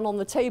glass down on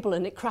the table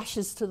and it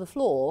crashes to the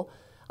floor,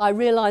 I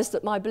realized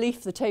that my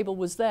belief the table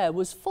was there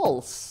was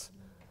false.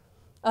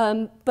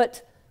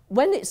 But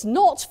when it's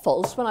not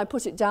false, when I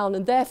put it down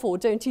and therefore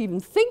don't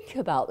even think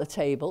about the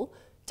table,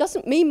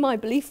 doesn't mean my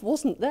belief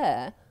wasn't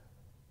there.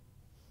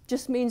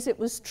 Just means it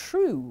was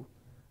true.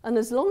 And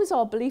as long as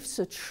our beliefs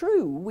are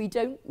true, we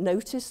don't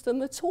notice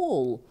them at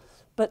all.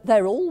 But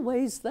they're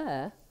always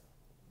there.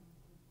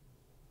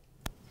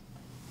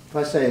 If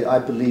I say I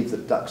believe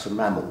that ducks are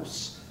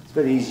mammals, it's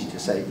very easy to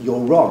say, you're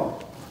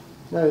wrong.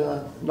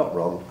 No, not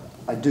wrong.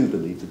 I do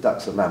believe that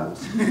ducks are mammals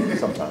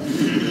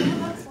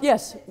sometimes.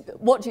 Yes,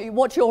 what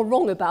you're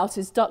wrong about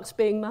is ducks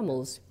being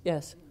mammals,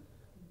 yes.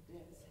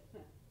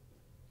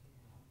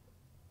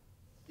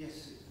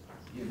 Yes.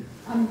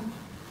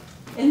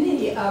 In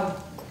the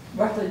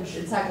Rutledge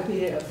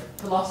Encyclopedia of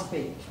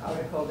Philosophy, I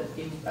recall that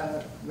you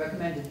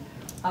recommended,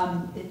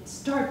 it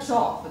starts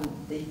off in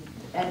the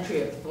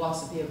entry of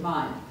philosophy of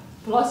mind.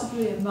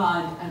 Philosophy of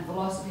mind and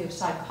philosophy of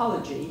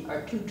psychology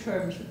are two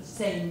terms for the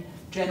same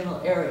general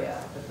area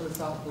of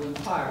philosophical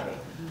inquiry.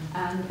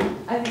 And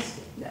I was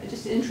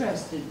just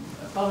interested,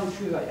 following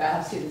through, I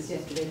asked you this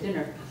yesterday at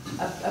dinner,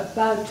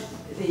 about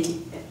the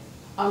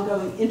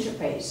ongoing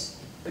interface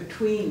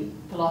between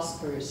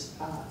philosophers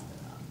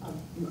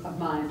of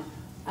mind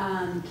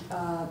and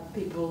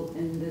people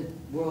in the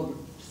world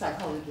of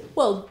psychology.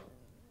 Well,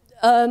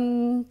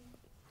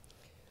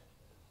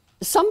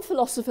 some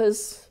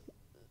philosophers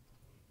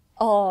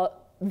are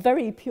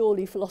very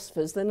purely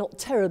philosophers. They're not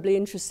terribly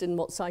interested in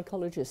what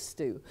psychologists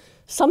do.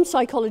 Some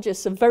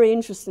psychologists are very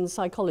interested in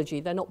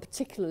psychology. They're not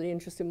particularly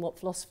interested in what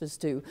philosophers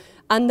do.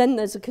 And then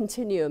there's a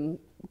continuum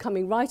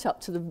coming right up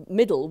to the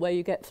middle where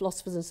you get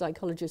philosophers and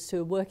psychologists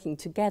who are working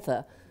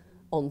together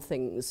on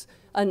things.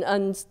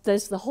 And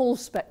there's the whole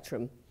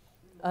spectrum.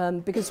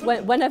 Because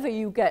whenever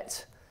you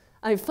get,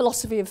 I mean,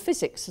 philosophy of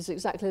physics is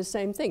exactly the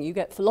same thing. You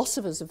get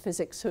philosophers of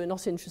physics who are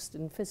not interested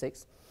in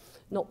physics,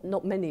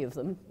 not many of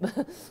them,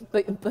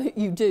 but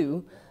you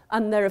do.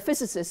 And there are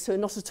physicists who are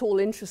not at all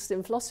interested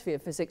in philosophy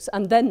of physics.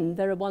 And then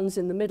there are ones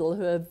in the middle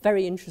who are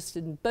very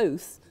interested in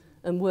both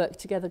and work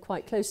together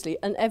quite closely,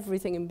 and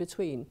everything in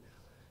between.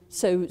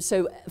 So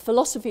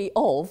philosophy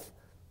of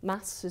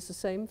maths is the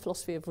same,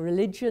 philosophy of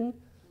religion.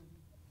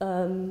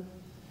 And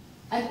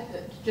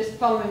just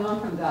following on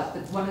from that,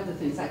 one of the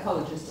things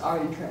psychologists are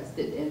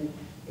interested in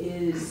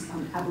is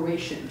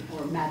aberration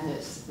or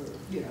madness or,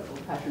 or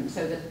passion,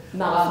 so that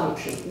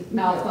malfunction.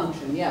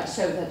 Malfunction, yeah.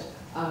 So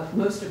that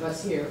most of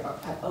us here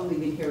have only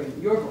been hearing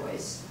your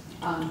voice,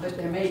 but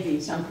there may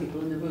be some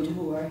people in the room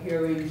who are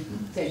hearing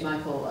St.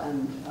 Michael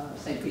and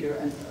St. Peter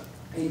and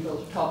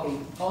angels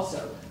talking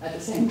also at the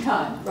same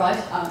time. Right.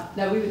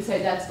 Now we would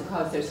say that's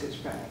because they're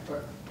schizophrenic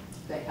or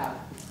they have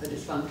a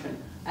dysfunction.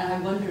 And I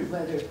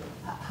wondered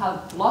how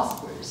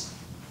philosophers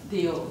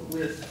deal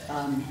with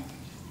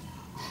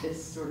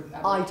this sort of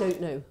aberration. I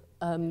don't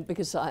know,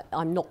 because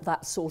I'm not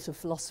that sort of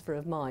philosopher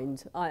of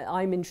mind.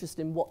 I'm interested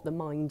in what the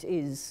mind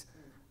is.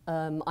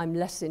 I'm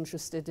less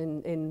interested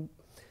in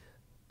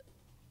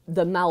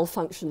the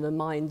malfunction of the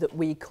mind that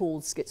we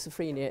called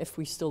schizophrenia. If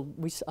we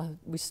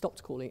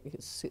stopped calling it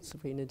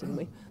schizophrenia, didn't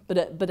we?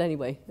 But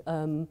anyway,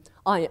 I'm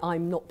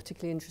not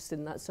particularly interested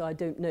in that, so I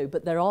don't know.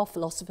 But there are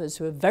philosophers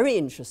who are very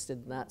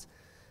interested in that.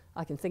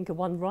 I can think of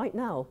one right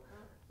now,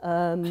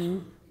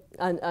 and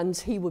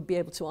he would be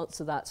able to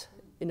answer that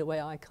in a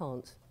way I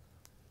can't.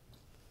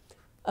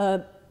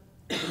 Yeah,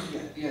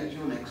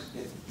 you're next.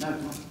 Yeah. No,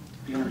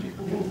 behind you.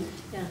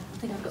 Yeah, I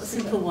think I've got a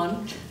simple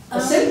one. A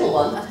simple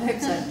one? I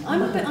hope so.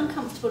 I'm a bit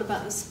uncomfortable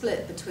about the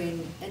split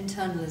between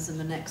internalism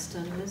and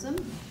externalism.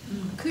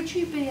 Could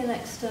you be an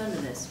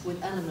externalist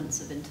with elements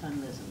of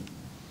internalism?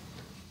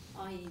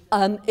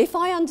 If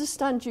I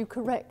understand you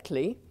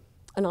correctly,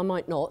 and I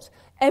might not,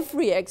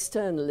 every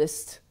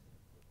externalist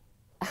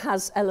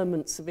has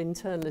elements of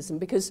internalism,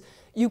 because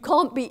you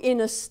can't be in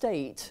a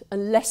state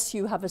unless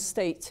you have a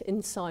state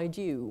inside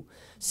you.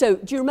 So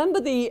do you remember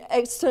the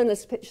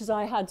externalist pictures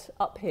I had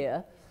up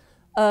here?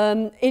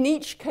 In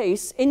each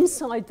case,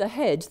 inside the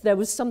head, there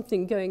was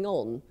something going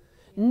on.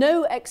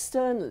 No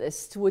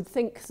externalist would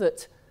think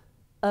that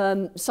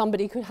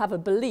somebody could have a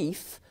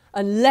belief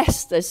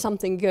unless there's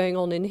something going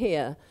on in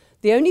here.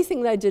 The only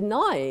thing they're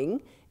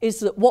denying is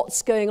that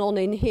what's going on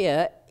in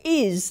here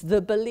is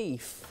the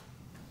belief.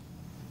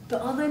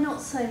 But are they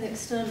not saying,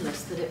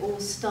 externalists, that it all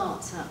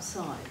starts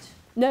outside?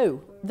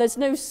 No, there's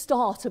no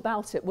start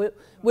about it. We're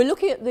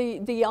looking at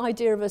the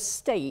idea of a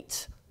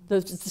state,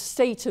 the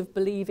state of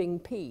believing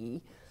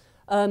P.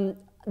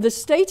 The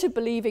state of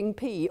believing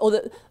P, or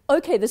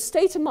the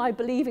state of my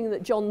believing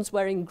that John's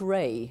wearing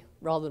grey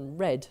rather than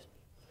red,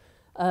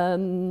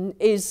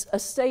 is a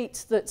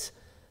state that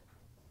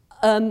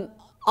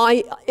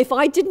if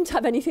I didn't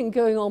have anything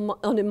going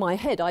on in my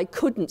head, I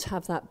couldn't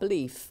have that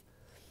belief.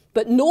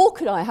 But nor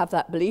could I have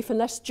that belief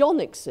unless John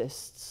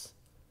exists.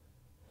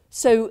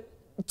 So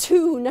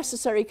two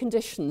necessary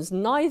conditions,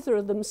 neither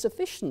of them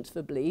sufficient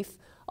for belief,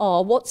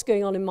 are what's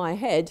going on in my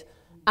head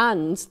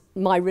and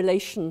my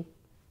relation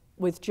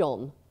with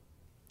John.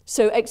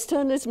 So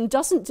externalism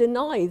doesn't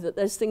deny that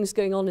there's things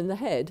going on in the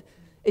head.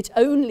 It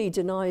only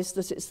denies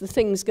that it's the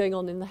things going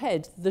on in the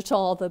head that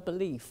are the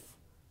belief.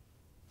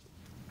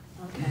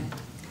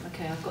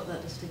 Okay, I've got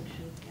that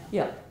distinction.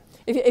 Yeah.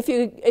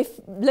 If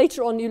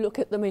later on you look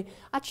at them,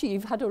 actually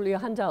you've had all your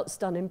handouts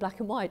done in black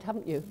and white,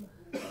 haven't you?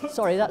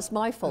 Sorry, that's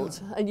my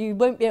fault. And you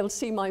won't be able to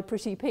see my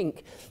pretty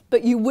pink.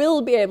 But you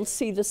will be able to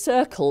see the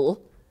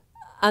circle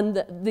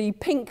and the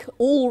pink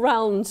all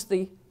round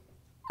the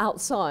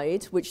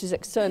outside, which is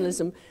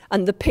externalism,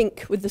 and the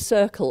pink with the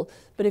circle.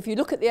 But if you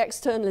look at the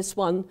externalist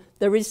one,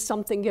 there is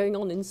something going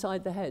on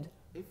inside the head.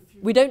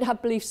 We don't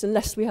have beliefs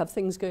unless we have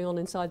things going on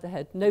inside the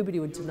head. Nobody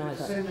would deny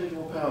that. Send in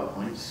your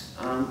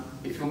PowerPoints.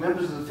 If you're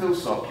members of the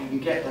PhilSoc, you can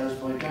get those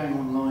by going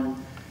online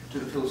to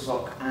the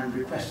PhilSoc and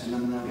requesting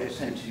them, and they'll get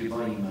sent to you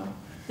by email.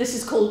 This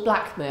is called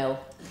blackmail.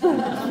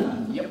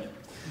 Yep.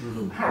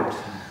 Harold.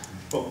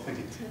 Well, thank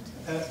you.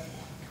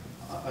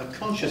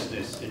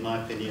 Consciousness, in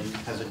my opinion,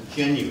 has a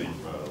genuine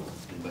role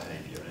in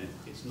behaviour.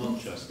 It's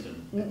not just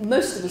an...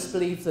 Most of us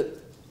believe that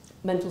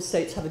mental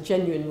states have a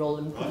genuine role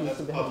in Right,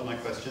 producing that's part of my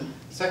question.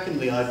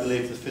 Secondly, I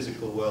believe the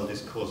physical world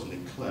is causally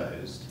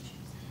closed.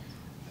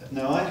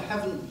 Now, I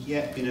haven't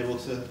yet been able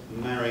to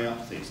marry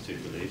up these two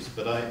beliefs,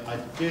 but I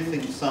do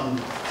think some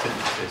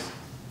synthesis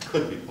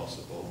could be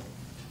possible.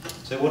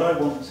 So what I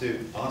want to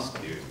ask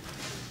you,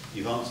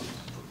 you've answered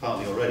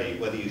partly already,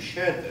 whether you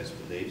shared those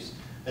beliefs,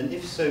 and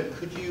if so,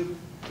 could you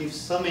give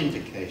some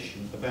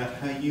indication about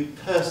how you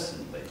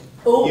personally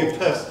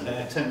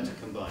attempt to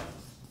combine them?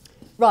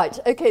 Right,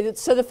 okay,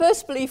 so the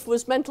first belief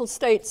was mental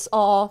states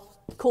are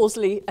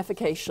causally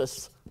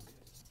efficacious.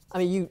 I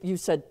mean, you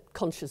said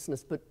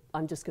consciousness, but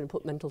I'm just going to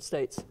put mental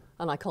states,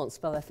 and I can't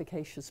spell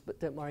efficacious, but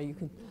don't worry, you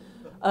can.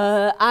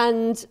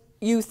 And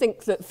you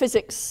think that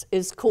physics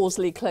is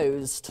causally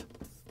closed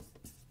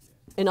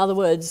In other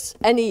words,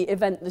 any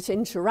event that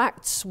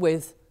interacts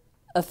with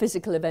a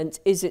physical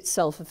event is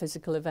itself a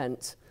physical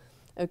event.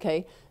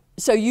 Okay?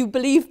 So you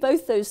believe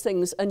both those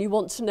things and you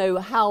want to know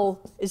how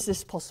is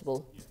this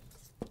possible?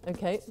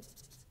 Okay?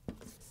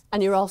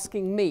 And you're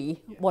asking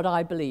me what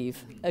I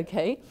believe.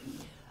 Okay?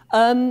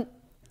 I'm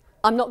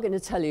not going to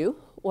tell you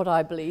what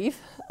I believe.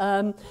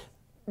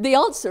 The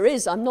answer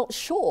is I'm not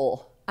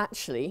sure,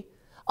 actually.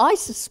 I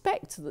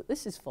suspect that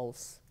this is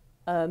false,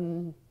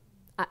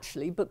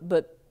 actually,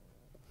 but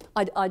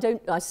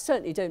I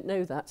certainly don't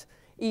know that,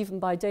 even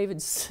by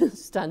David's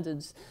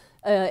standards.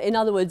 In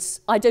other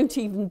words, I don't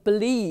even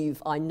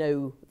believe I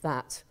know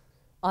that.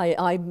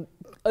 I'm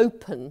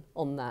open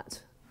on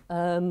that.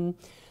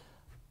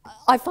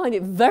 I find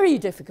it very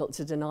difficult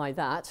to deny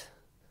that.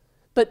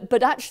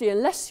 But actually,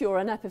 unless you're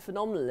an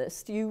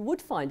epiphenomenalist, you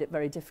would find it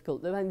very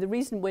difficult. I mean, the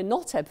reason we're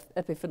not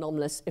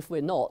epiphenomenalists, if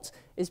we're not,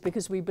 is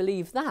because we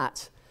believe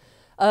that.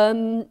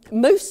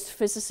 Most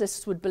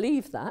physicists would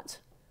believe that.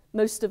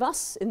 Most of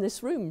us in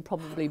this room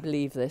probably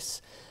believe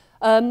this.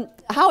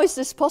 How is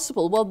this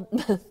possible? Well,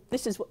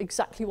 this is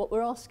exactly what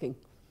we're asking.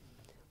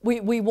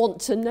 We want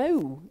to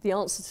know the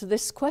answer to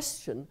this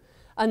question.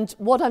 And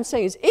what I'm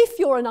saying is, if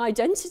you're an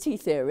identity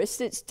theorist,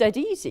 it's dead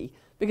easy,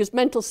 because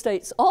mental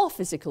states are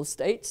physical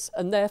states,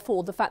 and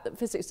therefore the fact that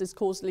physics is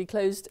causally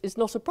closed is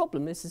not a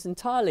problem. This is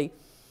entirely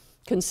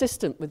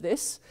consistent with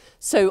this.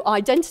 So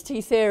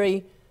identity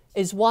theory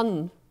is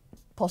one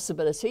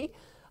possibility.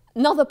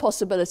 Another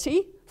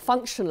possibility,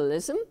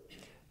 functionalism,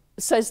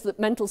 says that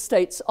mental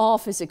states are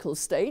physical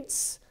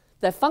states.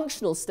 They're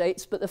functional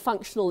states, but the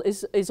functional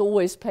is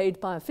always played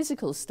by a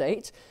physical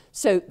state.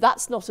 So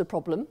that's not a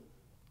problem.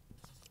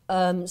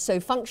 So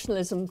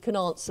functionalism can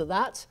answer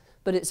that,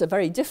 but it's a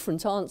very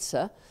different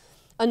answer.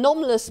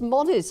 Anomalous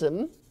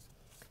monism,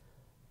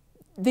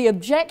 the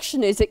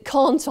objection is it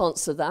can't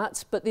answer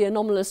that, but the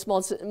anomalous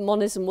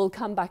monism will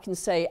come back and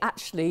say,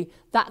 actually,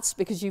 that's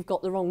because you've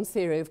got the wrong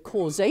theory of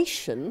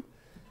causation.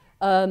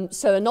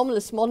 So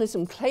anomalous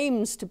monism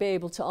claims to be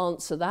able to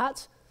answer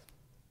that.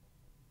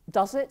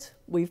 Does it?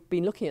 We've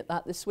been looking at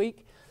that this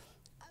week.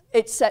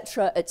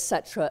 Etc.,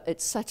 etc.,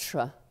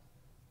 etc.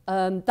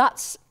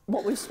 That's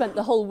what we've spent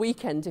the whole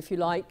weekend, if you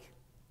like,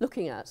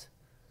 looking at.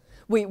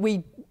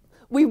 We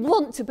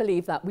want to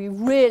believe that. We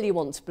really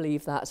want to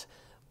believe that.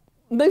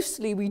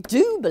 Mostly we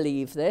do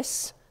believe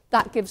this.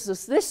 That gives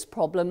us this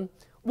problem.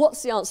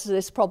 What's the answer to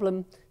this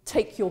problem?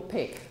 Take your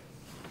pick.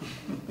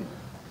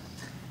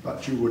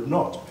 But you would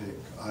not pick,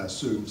 I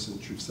assume,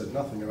 since you've said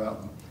nothing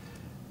about them,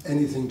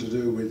 anything to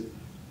do with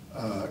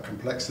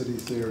complexity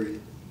theory,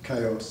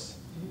 chaos,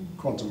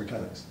 quantum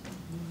mechanics.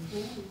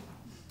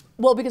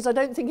 Well, because I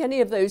don't think any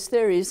of those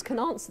theories can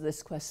answer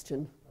this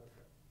question.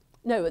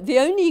 No, the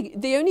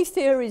only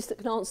theories that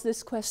can answer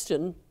this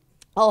question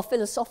are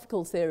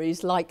philosophical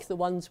theories like the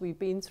ones we've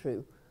been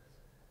through.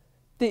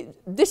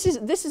 This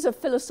is a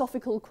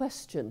philosophical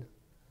question.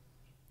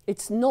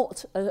 It's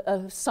not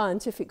a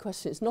scientific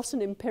question. It's not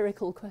an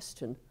empirical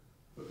question.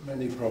 But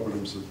many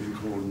problems have been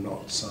called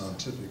not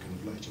scientific and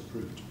have later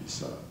proved to be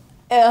so.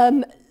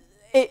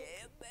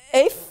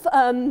 If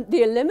the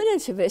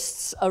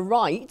eliminativists are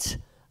right,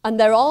 and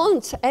there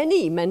aren't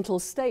any mental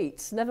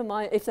states, never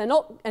mind, if they're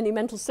not any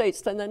mental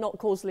states, then they're not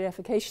causally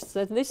efficacious,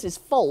 then this is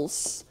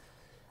false,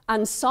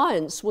 and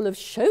science will have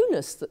shown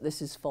us that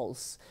this is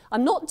false.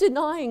 I'm not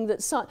denying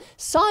that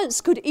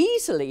science could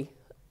easily,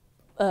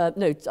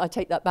 no, I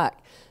take that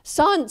back.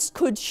 Science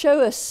could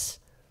show us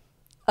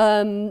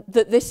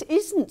that this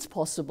isn't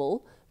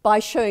possible by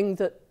showing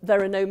that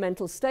there are no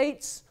mental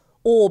states,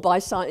 or by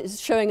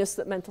science showing us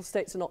that mental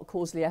states are not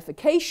causally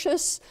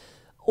efficacious,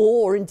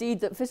 or indeed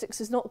that physics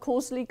is not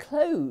causally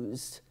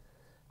closed.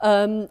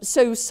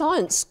 So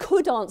science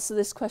could answer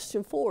this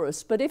question for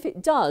us, but if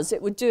it does,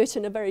 it would do it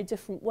in a very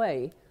different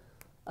way.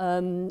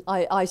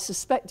 I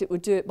suspect it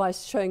would do it by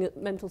showing that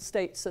mental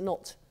states are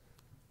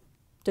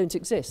don't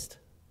exist.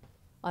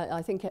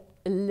 I think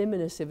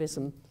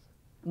eliminativism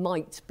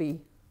might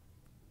be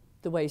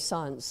the way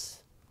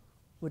science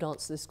would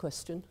answer this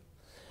question.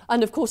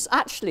 And of course,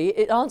 actually,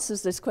 it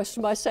answers this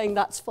question by saying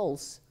that's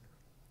false,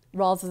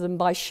 rather than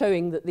by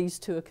showing that these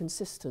two are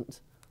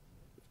consistent.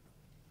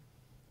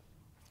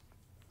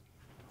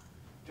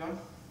 John?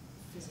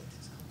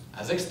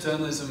 As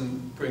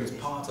externalism brings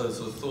part of the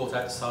sort of thought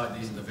outside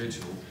these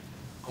individuals,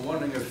 I'm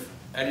wondering if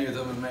any of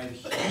them have made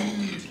a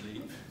huge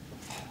leap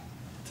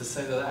to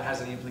say that that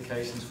has any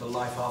implications for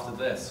life after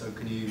death. So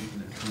can you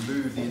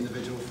remove the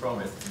individual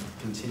from it and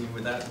continue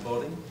without the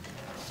body?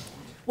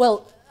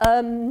 Well,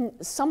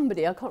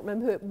 somebody, I can't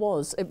remember who it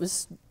was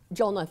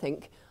John, I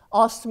think,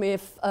 asked me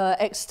if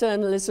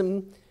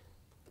externalism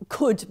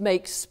could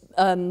make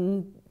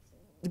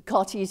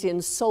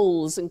Cartesian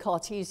souls and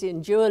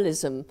Cartesian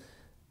dualism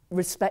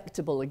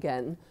respectable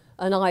again,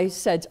 and I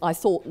said I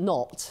thought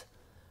not.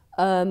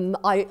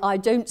 I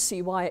don't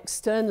see why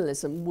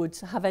externalism would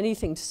have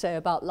anything to say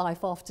about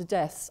life after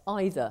death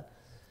either,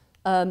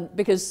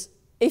 because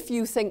if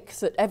you think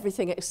that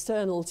everything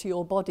external to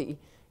your body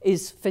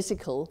is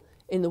physical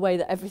in the way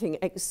that everything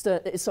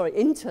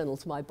internal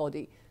to my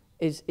body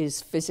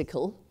is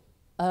physical.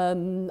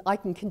 I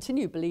can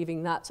continue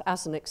believing that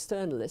as an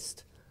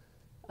externalist.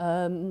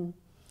 And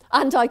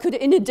I could,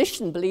 in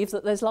addition, believe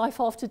that there's life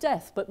after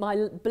death, but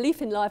my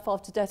belief in life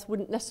after death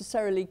wouldn't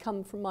necessarily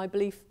come from my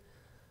belief.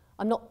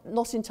 I'm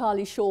not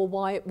entirely sure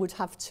why it would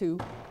have to.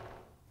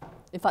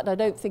 In fact, I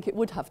don't think it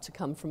would have to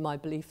come from my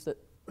belief that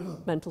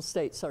mental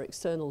states are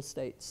external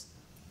states.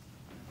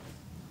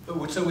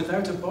 But so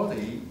without a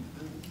body,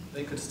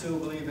 they could still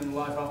believe in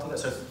life after that.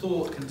 So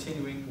thought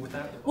continuing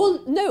without the body.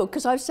 Well, no,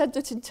 because I've said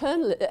that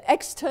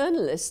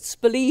externalists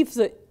believe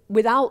that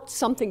without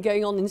something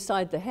going on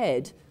inside the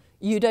head,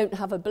 you don't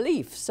have a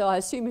belief. So I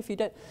assume if you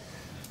don't...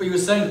 But you were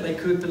saying that they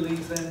could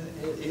believe then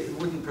it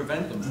wouldn't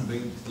prevent them from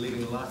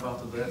believing in life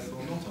after death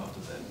or not after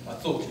death. I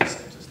thought you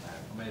said just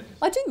now.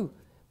 I do.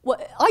 Well,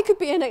 I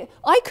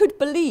could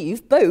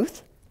believe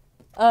both.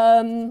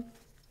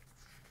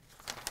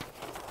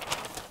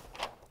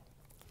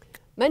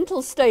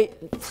 Mental state.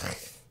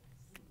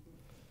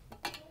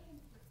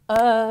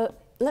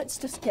 Let's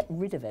just get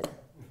rid of it.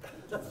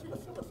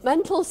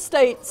 Mental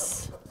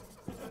states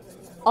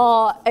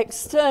are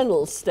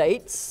external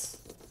states.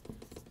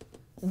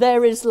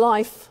 There is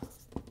life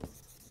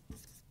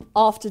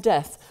after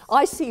death.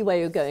 I see where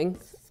you're going.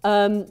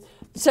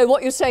 So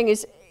what you're saying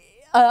is,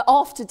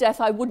 after death,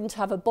 I wouldn't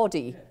have a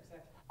body,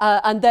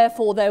 and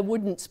therefore there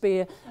wouldn't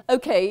be.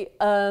 Okay.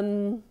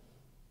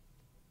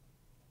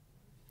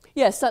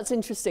 Yes, that's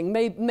interesting.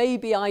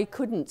 Maybe I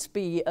couldn't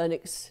be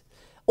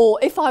or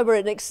if I were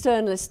an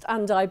externalist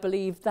and I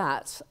believed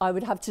that, I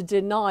would have to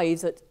deny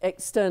that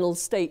external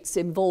states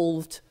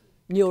involved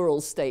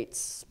neural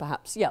states,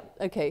 perhaps. Yeah,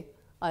 okay.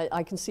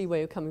 I can see where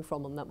you're coming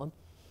from on that one.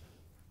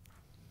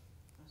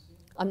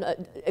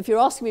 If you're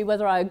asking me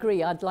whether I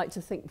agree, I'd like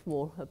to think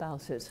more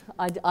about it.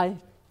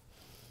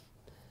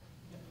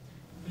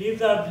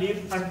 Beliefs are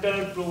beliefs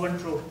until proven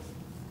true.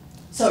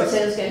 Sorry,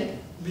 say this again.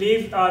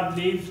 Beliefs are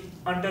beliefs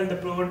until the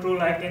proven true.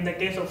 Like in the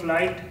case of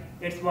light,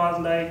 it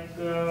was like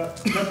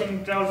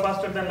nothing travels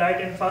faster than light.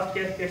 In first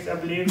case, it's a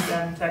belief,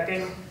 and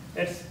second,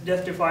 it's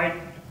justified,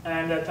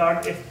 and the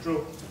third is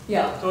true.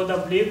 Yeah. So the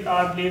beliefs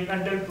are beliefs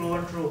until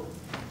proven true.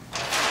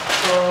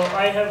 So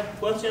I have a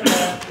question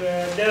that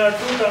there are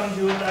two terms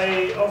used.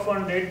 I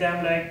often read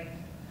them like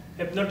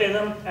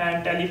hypnotism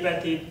and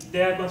telepathy.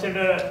 They are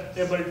considered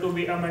able to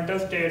be a mental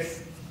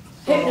states.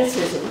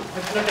 Hypnotism.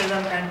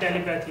 Hypnotism and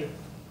telepathy.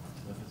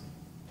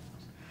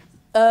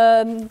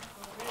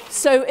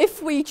 So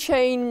if we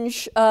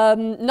change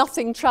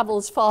nothing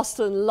travels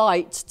faster than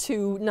light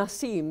to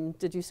Nassim,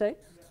 did you say?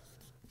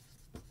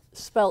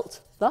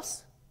 Spelt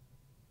thus?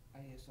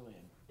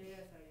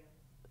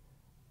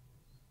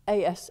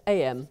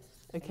 A-S-A-M.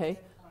 Okay.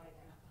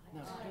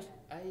 No, just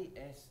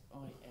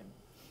A-S-I-M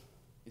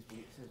is what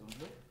it says on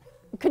here.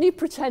 Can you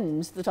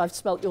pretend that I've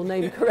spelt your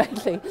name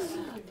correctly?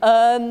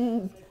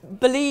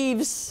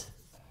 Believes...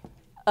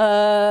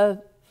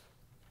 no,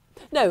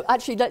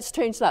 actually, let's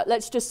change that.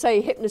 Let's just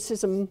say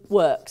hypnotism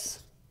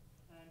works.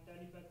 And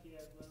telepathy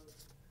as well.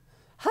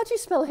 How do you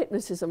spell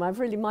hypnotism? I've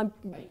really...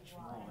 H-I-N-O-T-I-S-M.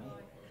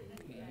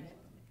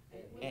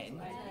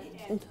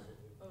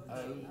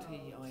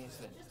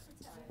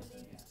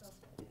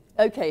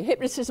 Okay,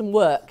 hypnotism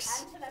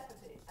works.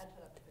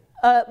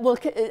 Well,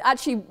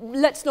 actually,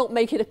 let's not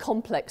make it a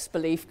complex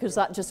belief, because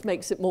that just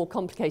makes it more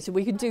complicated.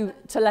 We could do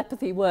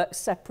telepathy works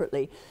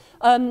separately.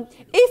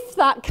 If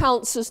that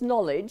counts as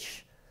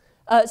knowledge,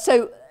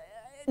 so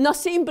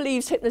Nassim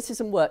believes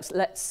hypnotism works,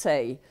 let's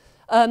say.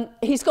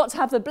 He's got to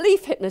have the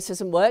belief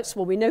hypnotism works.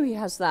 Well, we know he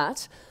has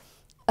that.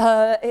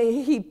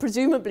 He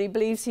presumably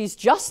believes he's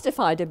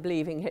justified in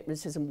believing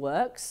hypnotism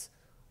works.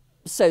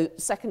 So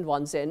second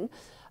one's in.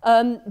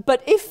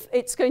 But if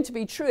it's going to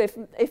be true,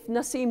 if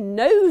Nassim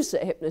knows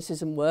that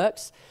hypnotism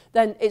works,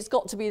 then it's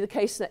got to be the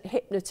case that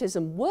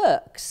hypnotism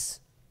works.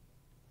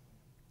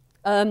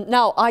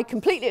 Now, I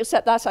completely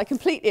accept that. I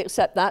completely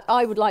accept that.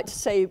 I would like to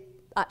say,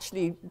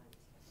 actually,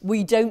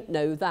 we don't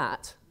know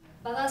that.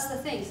 But that's the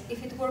thing.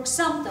 If it works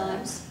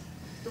sometimes,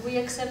 do we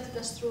accept it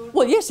as true?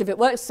 Well, yes, if it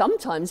works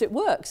sometimes, it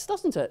works,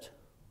 doesn't it?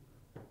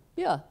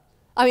 Yeah.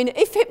 I mean,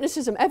 if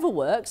hypnotism ever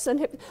works,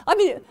 then...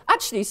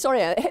 actually,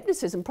 sorry,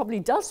 hypnotism probably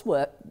does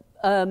work,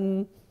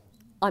 I'm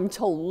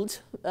told.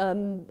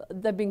 There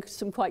have been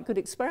some quite good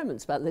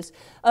experiments about this.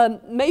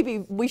 Maybe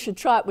we should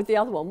try it with the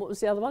other one. What was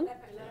the other one?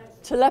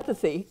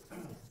 Telepathy.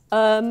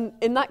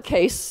 In that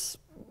case,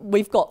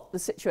 we've got the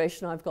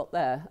situation I've got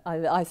there.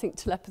 I think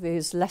telepathy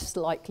is less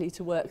likely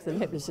to work than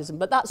hypnotism,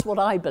 but that's what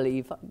I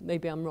believe.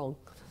 Maybe I'm wrong.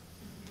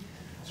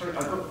 Sorry,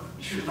 you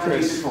should have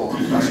mentioned before.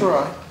 That's all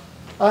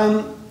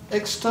right.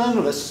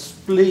 Externalists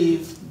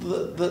believe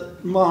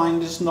that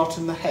mind is not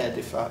in the head,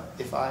 if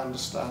I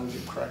understand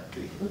you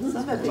correctly.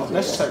 Mm-hmm. Not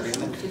necessarily in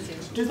the head.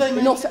 Do they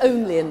make, not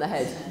only in the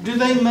head. Do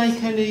they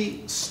make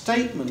any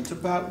statement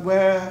about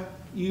where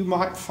you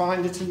might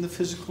find it in the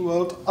physical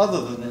world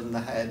other than in the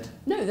head?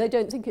 No, they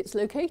don't think it's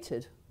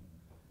located.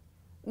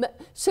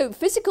 So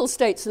physical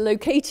states are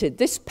located.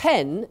 This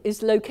pen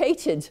is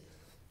located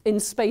in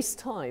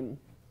space-time.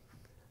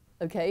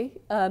 okay?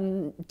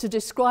 To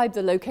describe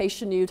the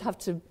location, you'd have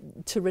to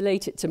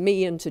relate it to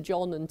me and to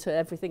John and to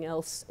everything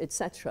else,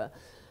 etc.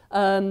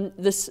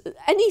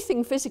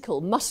 Anything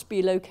physical must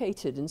be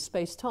located in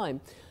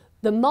space-time.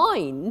 The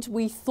mind,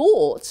 we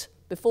thought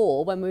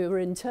before, when we were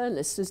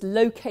internalists, is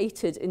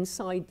located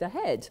inside the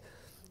head.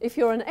 If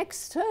you're an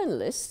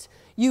externalist,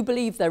 you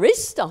believe there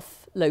is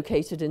stuff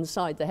located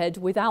inside the head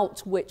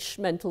without which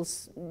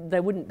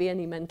there wouldn't be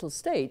any mental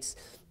states.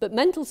 But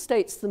mental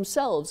states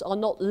themselves are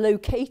not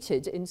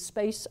located in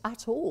space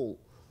at all.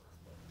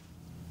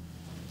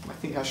 I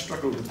think I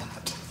struggle with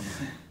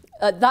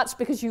that. That's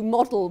because you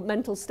model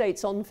mental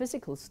states on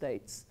physical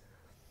states.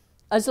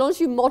 As long as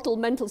you model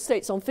mental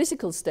states on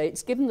physical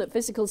states, given that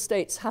physical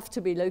states have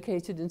to be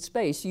located in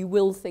space, you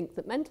will think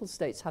that mental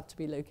states have to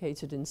be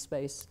located in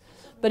space.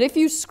 But if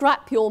you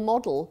scrap your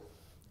model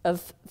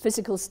of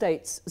physical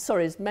states,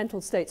 mental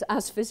states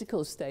as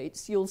physical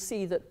states, you'll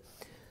see that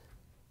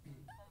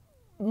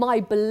my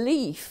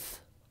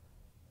belief,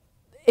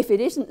 if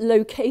it isn't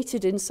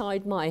located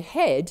inside my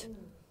head,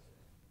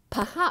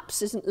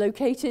 perhaps isn't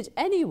located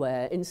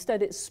anywhere.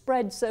 Instead, it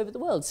spreads over the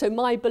world. So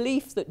my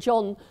belief that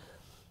John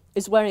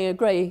is wearing a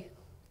grey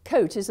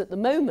coat is at the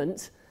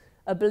moment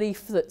a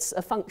belief that's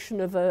a function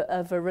of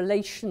a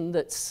relation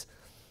that's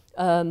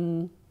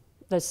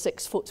there's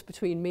 6 foot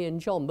between me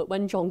and John, but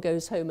when John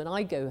goes home and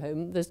I go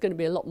home, there's going to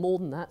be a lot more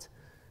than that.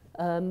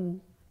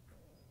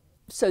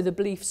 So the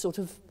belief sort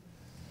of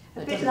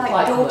a bit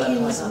like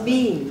Dawkins'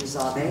 memes,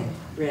 are they,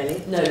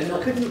 really? No,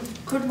 not.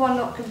 Could one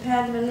not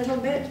compare them a little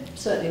bit?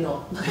 Certainly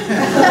not.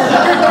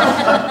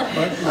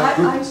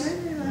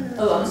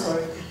 Oh, I'm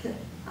sorry.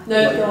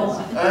 No, go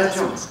on.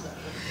 John.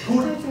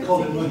 Could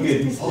Colin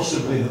McGinn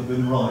possibly have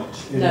been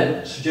right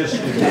in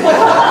suggesting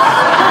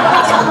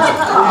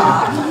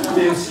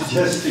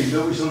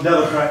that we shall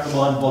never crack the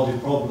mind-body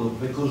problem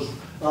because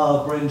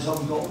our brains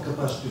haven't got the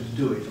capacity to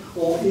do it?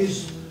 Or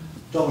is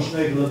Thomas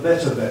Nagel a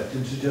better bet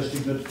in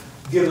suggesting that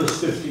give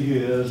us 50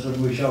 years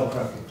and we shall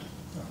crack it?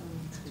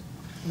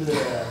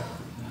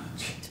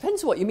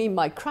 Depends what you mean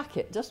by crack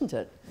it, doesn't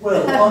it?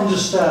 Well,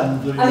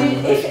 understand. I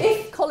mean,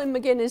 if Colin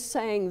McGinn is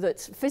saying that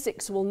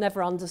physics will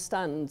never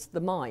understand the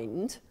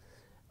mind,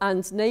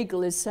 and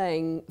Nagel is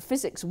saying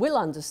physics will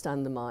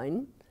understand the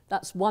mind,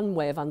 that's one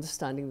way of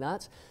understanding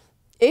that.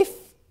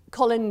 If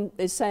Colin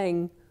is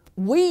saying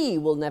we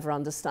will never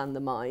understand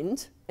the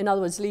mind, in other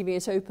words, leaving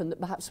it open that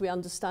perhaps we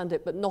understand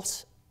it, but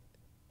not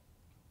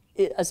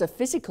as a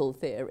physical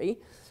theory,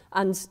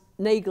 and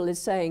Nagel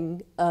is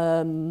saying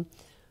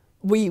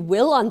we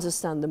will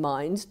understand the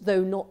mind,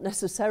 though not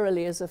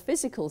necessarily as a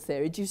physical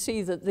theory. Do you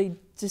see that the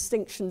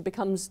distinction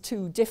becomes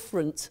too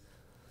different?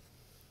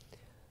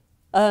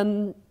 I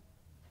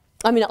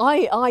mean,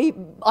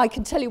 I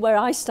can tell you where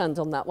I stand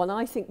on that one.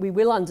 I think we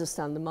will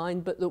understand the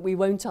mind, but that we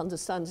won't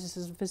understand it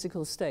as a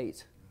physical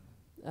state.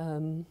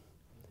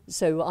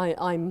 So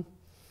I'm,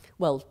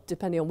 well,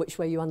 depending on which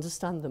way you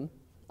understand them,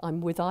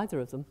 I'm with either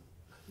of them.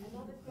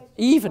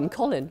 Even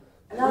Colin.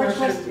 Another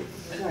question.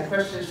 The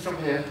question is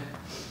from here.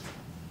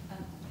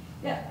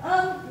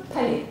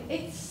 Penny.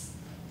 It's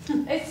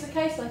the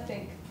case, I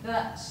think,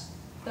 that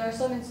there are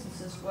some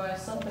instances where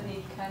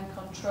somebody can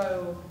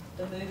control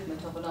the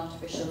movement of an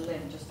artificial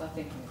limb just by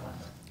thinking about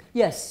it.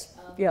 Yes.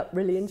 Yeah,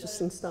 really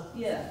interesting stuff.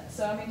 Yeah.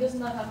 So, I mean, doesn't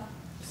that have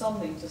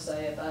something to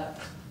say about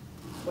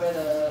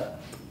whether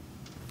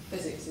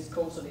physics is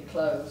causally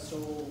closed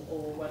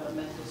or whether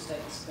mental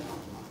states can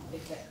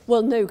affect?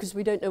 Well, no, because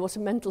we don't know what a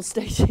mental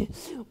state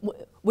is.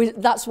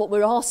 That's what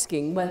we're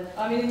asking.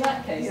 I mean, in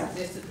that case,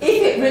 if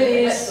it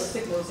really is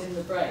electrical signals in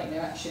the brain,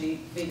 they're actually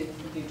feeding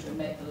the computer and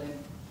make the limb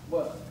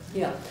work.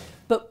 Yeah.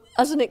 But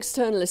as an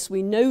externalist,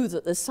 we know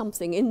that there's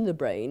something in the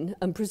brain,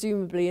 and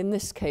presumably in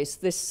this case,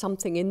 this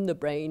something in the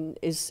brain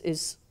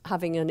is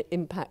having an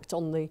impact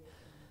on the...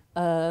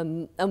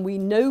 and we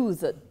know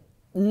that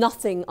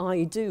nothing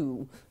I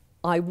do,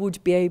 I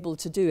would be able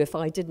to do if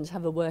I didn't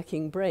have a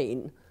working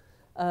brain.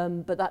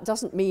 But that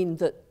doesn't mean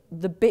that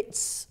the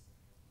bits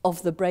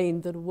of the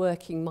brain that are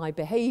working my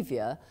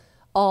behaviour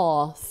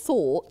are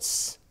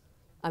thoughts.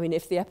 I mean,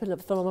 if the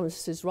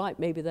epiphenomenologist is right,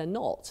 maybe they're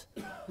not.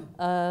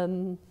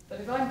 But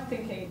if I'm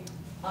thinking,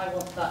 I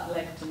want that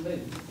leg to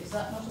move, is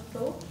that not a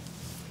thought?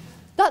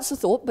 That's a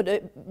thought,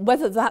 but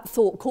whether that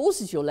thought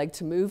causes your leg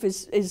to move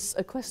is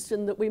a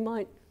question that we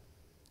might...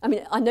 I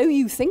mean, I know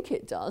you think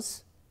it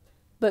does,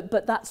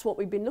 but that's what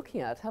we've been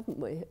looking at, haven't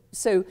we?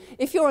 So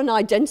if you're an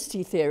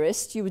identity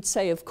theorist, you would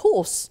say, of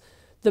course,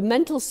 the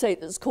mental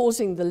state that's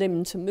causing the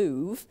limb to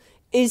move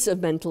is a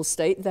mental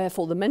state,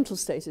 therefore the mental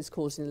state is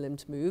causing the limb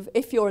to move.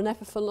 If you're an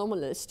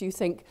epiphenomenalist, you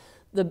think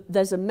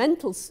there's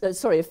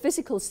a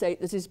physical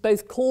state that is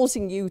both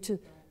causing you to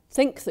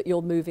think that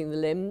you're moving the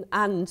limb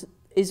and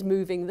is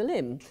moving the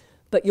limb,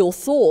 but your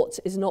thought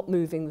is not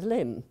moving the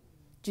limb.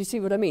 Do you see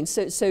what I mean?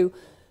 So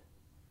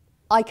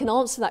I can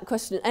answer that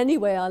question any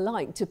way I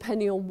like,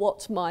 depending on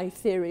what my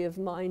theory of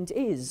mind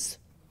is.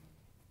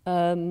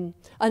 And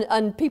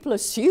people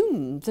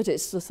assume that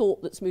it's the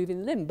thought that's moving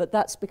the limb, but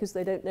that's because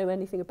they don't know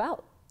anything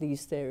about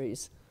these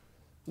theories.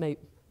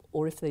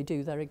 Or if they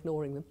do, they're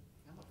ignoring them.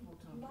 How much more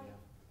time do we have?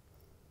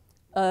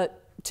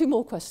 Two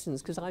more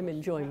questions, because I'm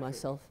enjoying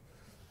myself.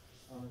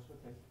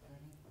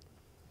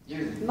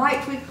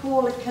 Might we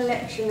call a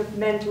collection of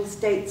mental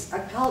states a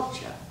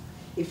culture,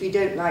 if you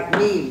don't like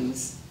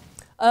memes?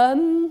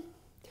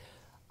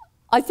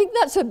 I think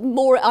that's a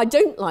more, I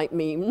don't like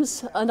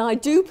memes, and I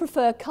do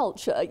prefer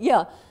culture.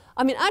 Yeah,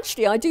 I mean,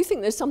 actually, I do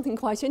think there's something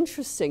quite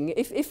interesting.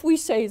 If we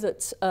say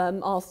that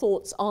our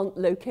thoughts aren't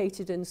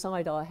located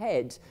inside our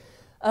head,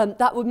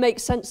 that would make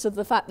sense of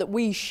the fact that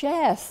we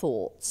share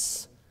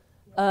thoughts.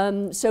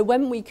 So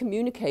when we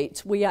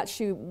communicate,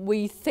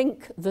 we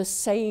think the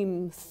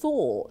same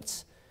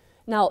thought.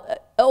 Now,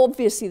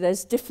 obviously,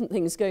 there's different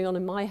things going on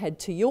in my head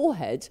to your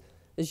head,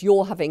 as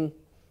you're having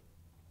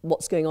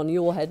what's going on in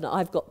your head, and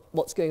I've got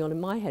what's going on in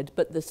my head.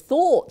 But the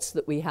thoughts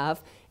that we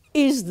have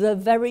is the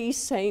very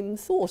same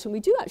thought. And we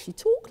do actually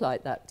talk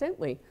like that, don't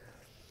we?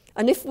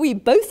 And if we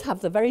both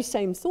have the very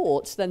same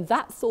thoughts, then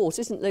that thought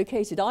isn't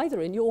located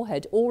either in your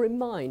head or in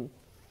mine.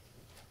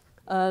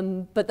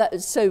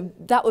 So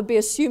that would be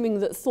assuming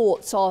that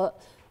thoughts are,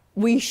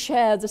 we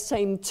share the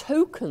same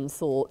token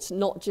thought,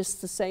 not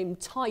just the same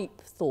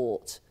type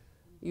thought.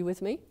 You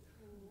with me?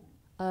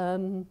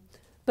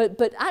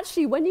 But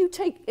actually, when you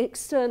take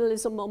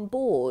externalism on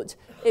board,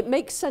 it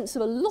makes sense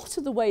of a lot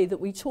of the way that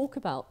we talk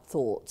about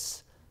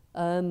thoughts.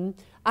 And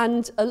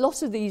a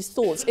lot of these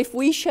thoughts, if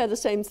we share the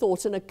same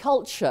thought and a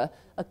culture,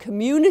 a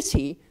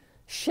community,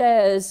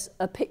 shares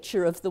a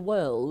picture of the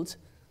world,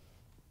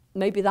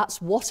 maybe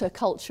that's what a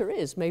culture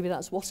is. Maybe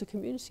that's what a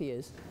community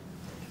is.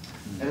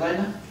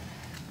 Elena?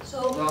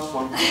 So, last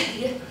one.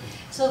 Yeah.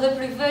 So the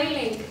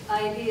prevailing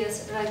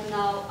ideas right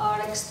now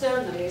are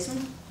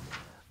externalism.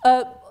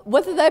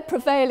 Whether they're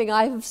prevailing,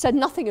 I have said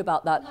nothing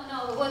about that.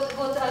 No,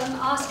 what I'm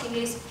asking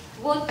is,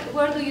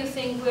 where do you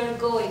think we're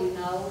going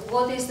now?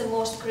 What is the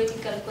most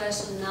critical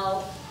question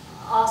now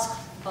asked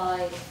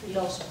by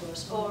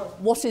philosophers? Or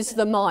what is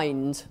the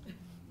mind?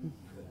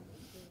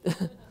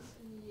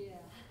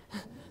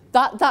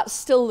 That's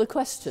still the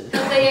question.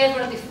 Have they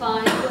ever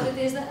defined what it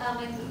is that,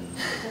 I mean...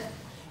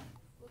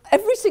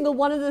 Every single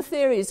one of the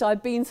theories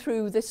I've been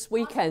through this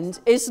weekend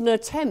is an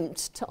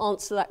attempt to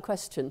answer that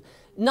question.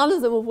 None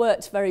of them have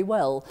worked very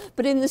well.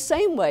 But in the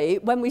same way,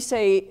 when we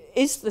say,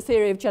 is the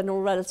theory of general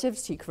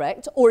relativity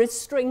correct, or is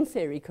string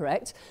theory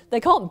correct, they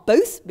can't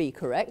both be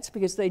correct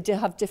because they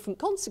have different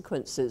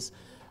consequences.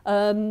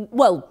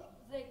 Well,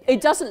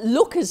 it doesn't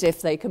look as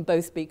if they can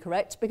both be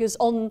correct, because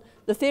on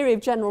the theory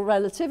of general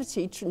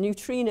relativity,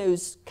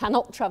 neutrinos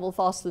cannot travel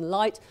faster than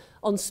light.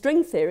 On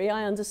string theory,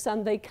 I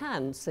understand they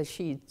can, says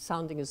she,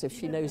 sounding as if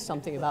she knows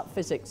something about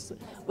physics,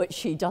 which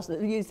she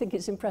doesn't. You think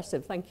it's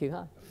impressive. Thank you.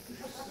 Hi.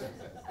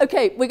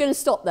 Okay, we're going to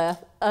stop there.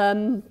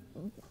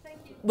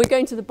 We're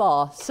going to the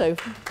bar, so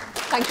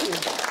thank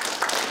you.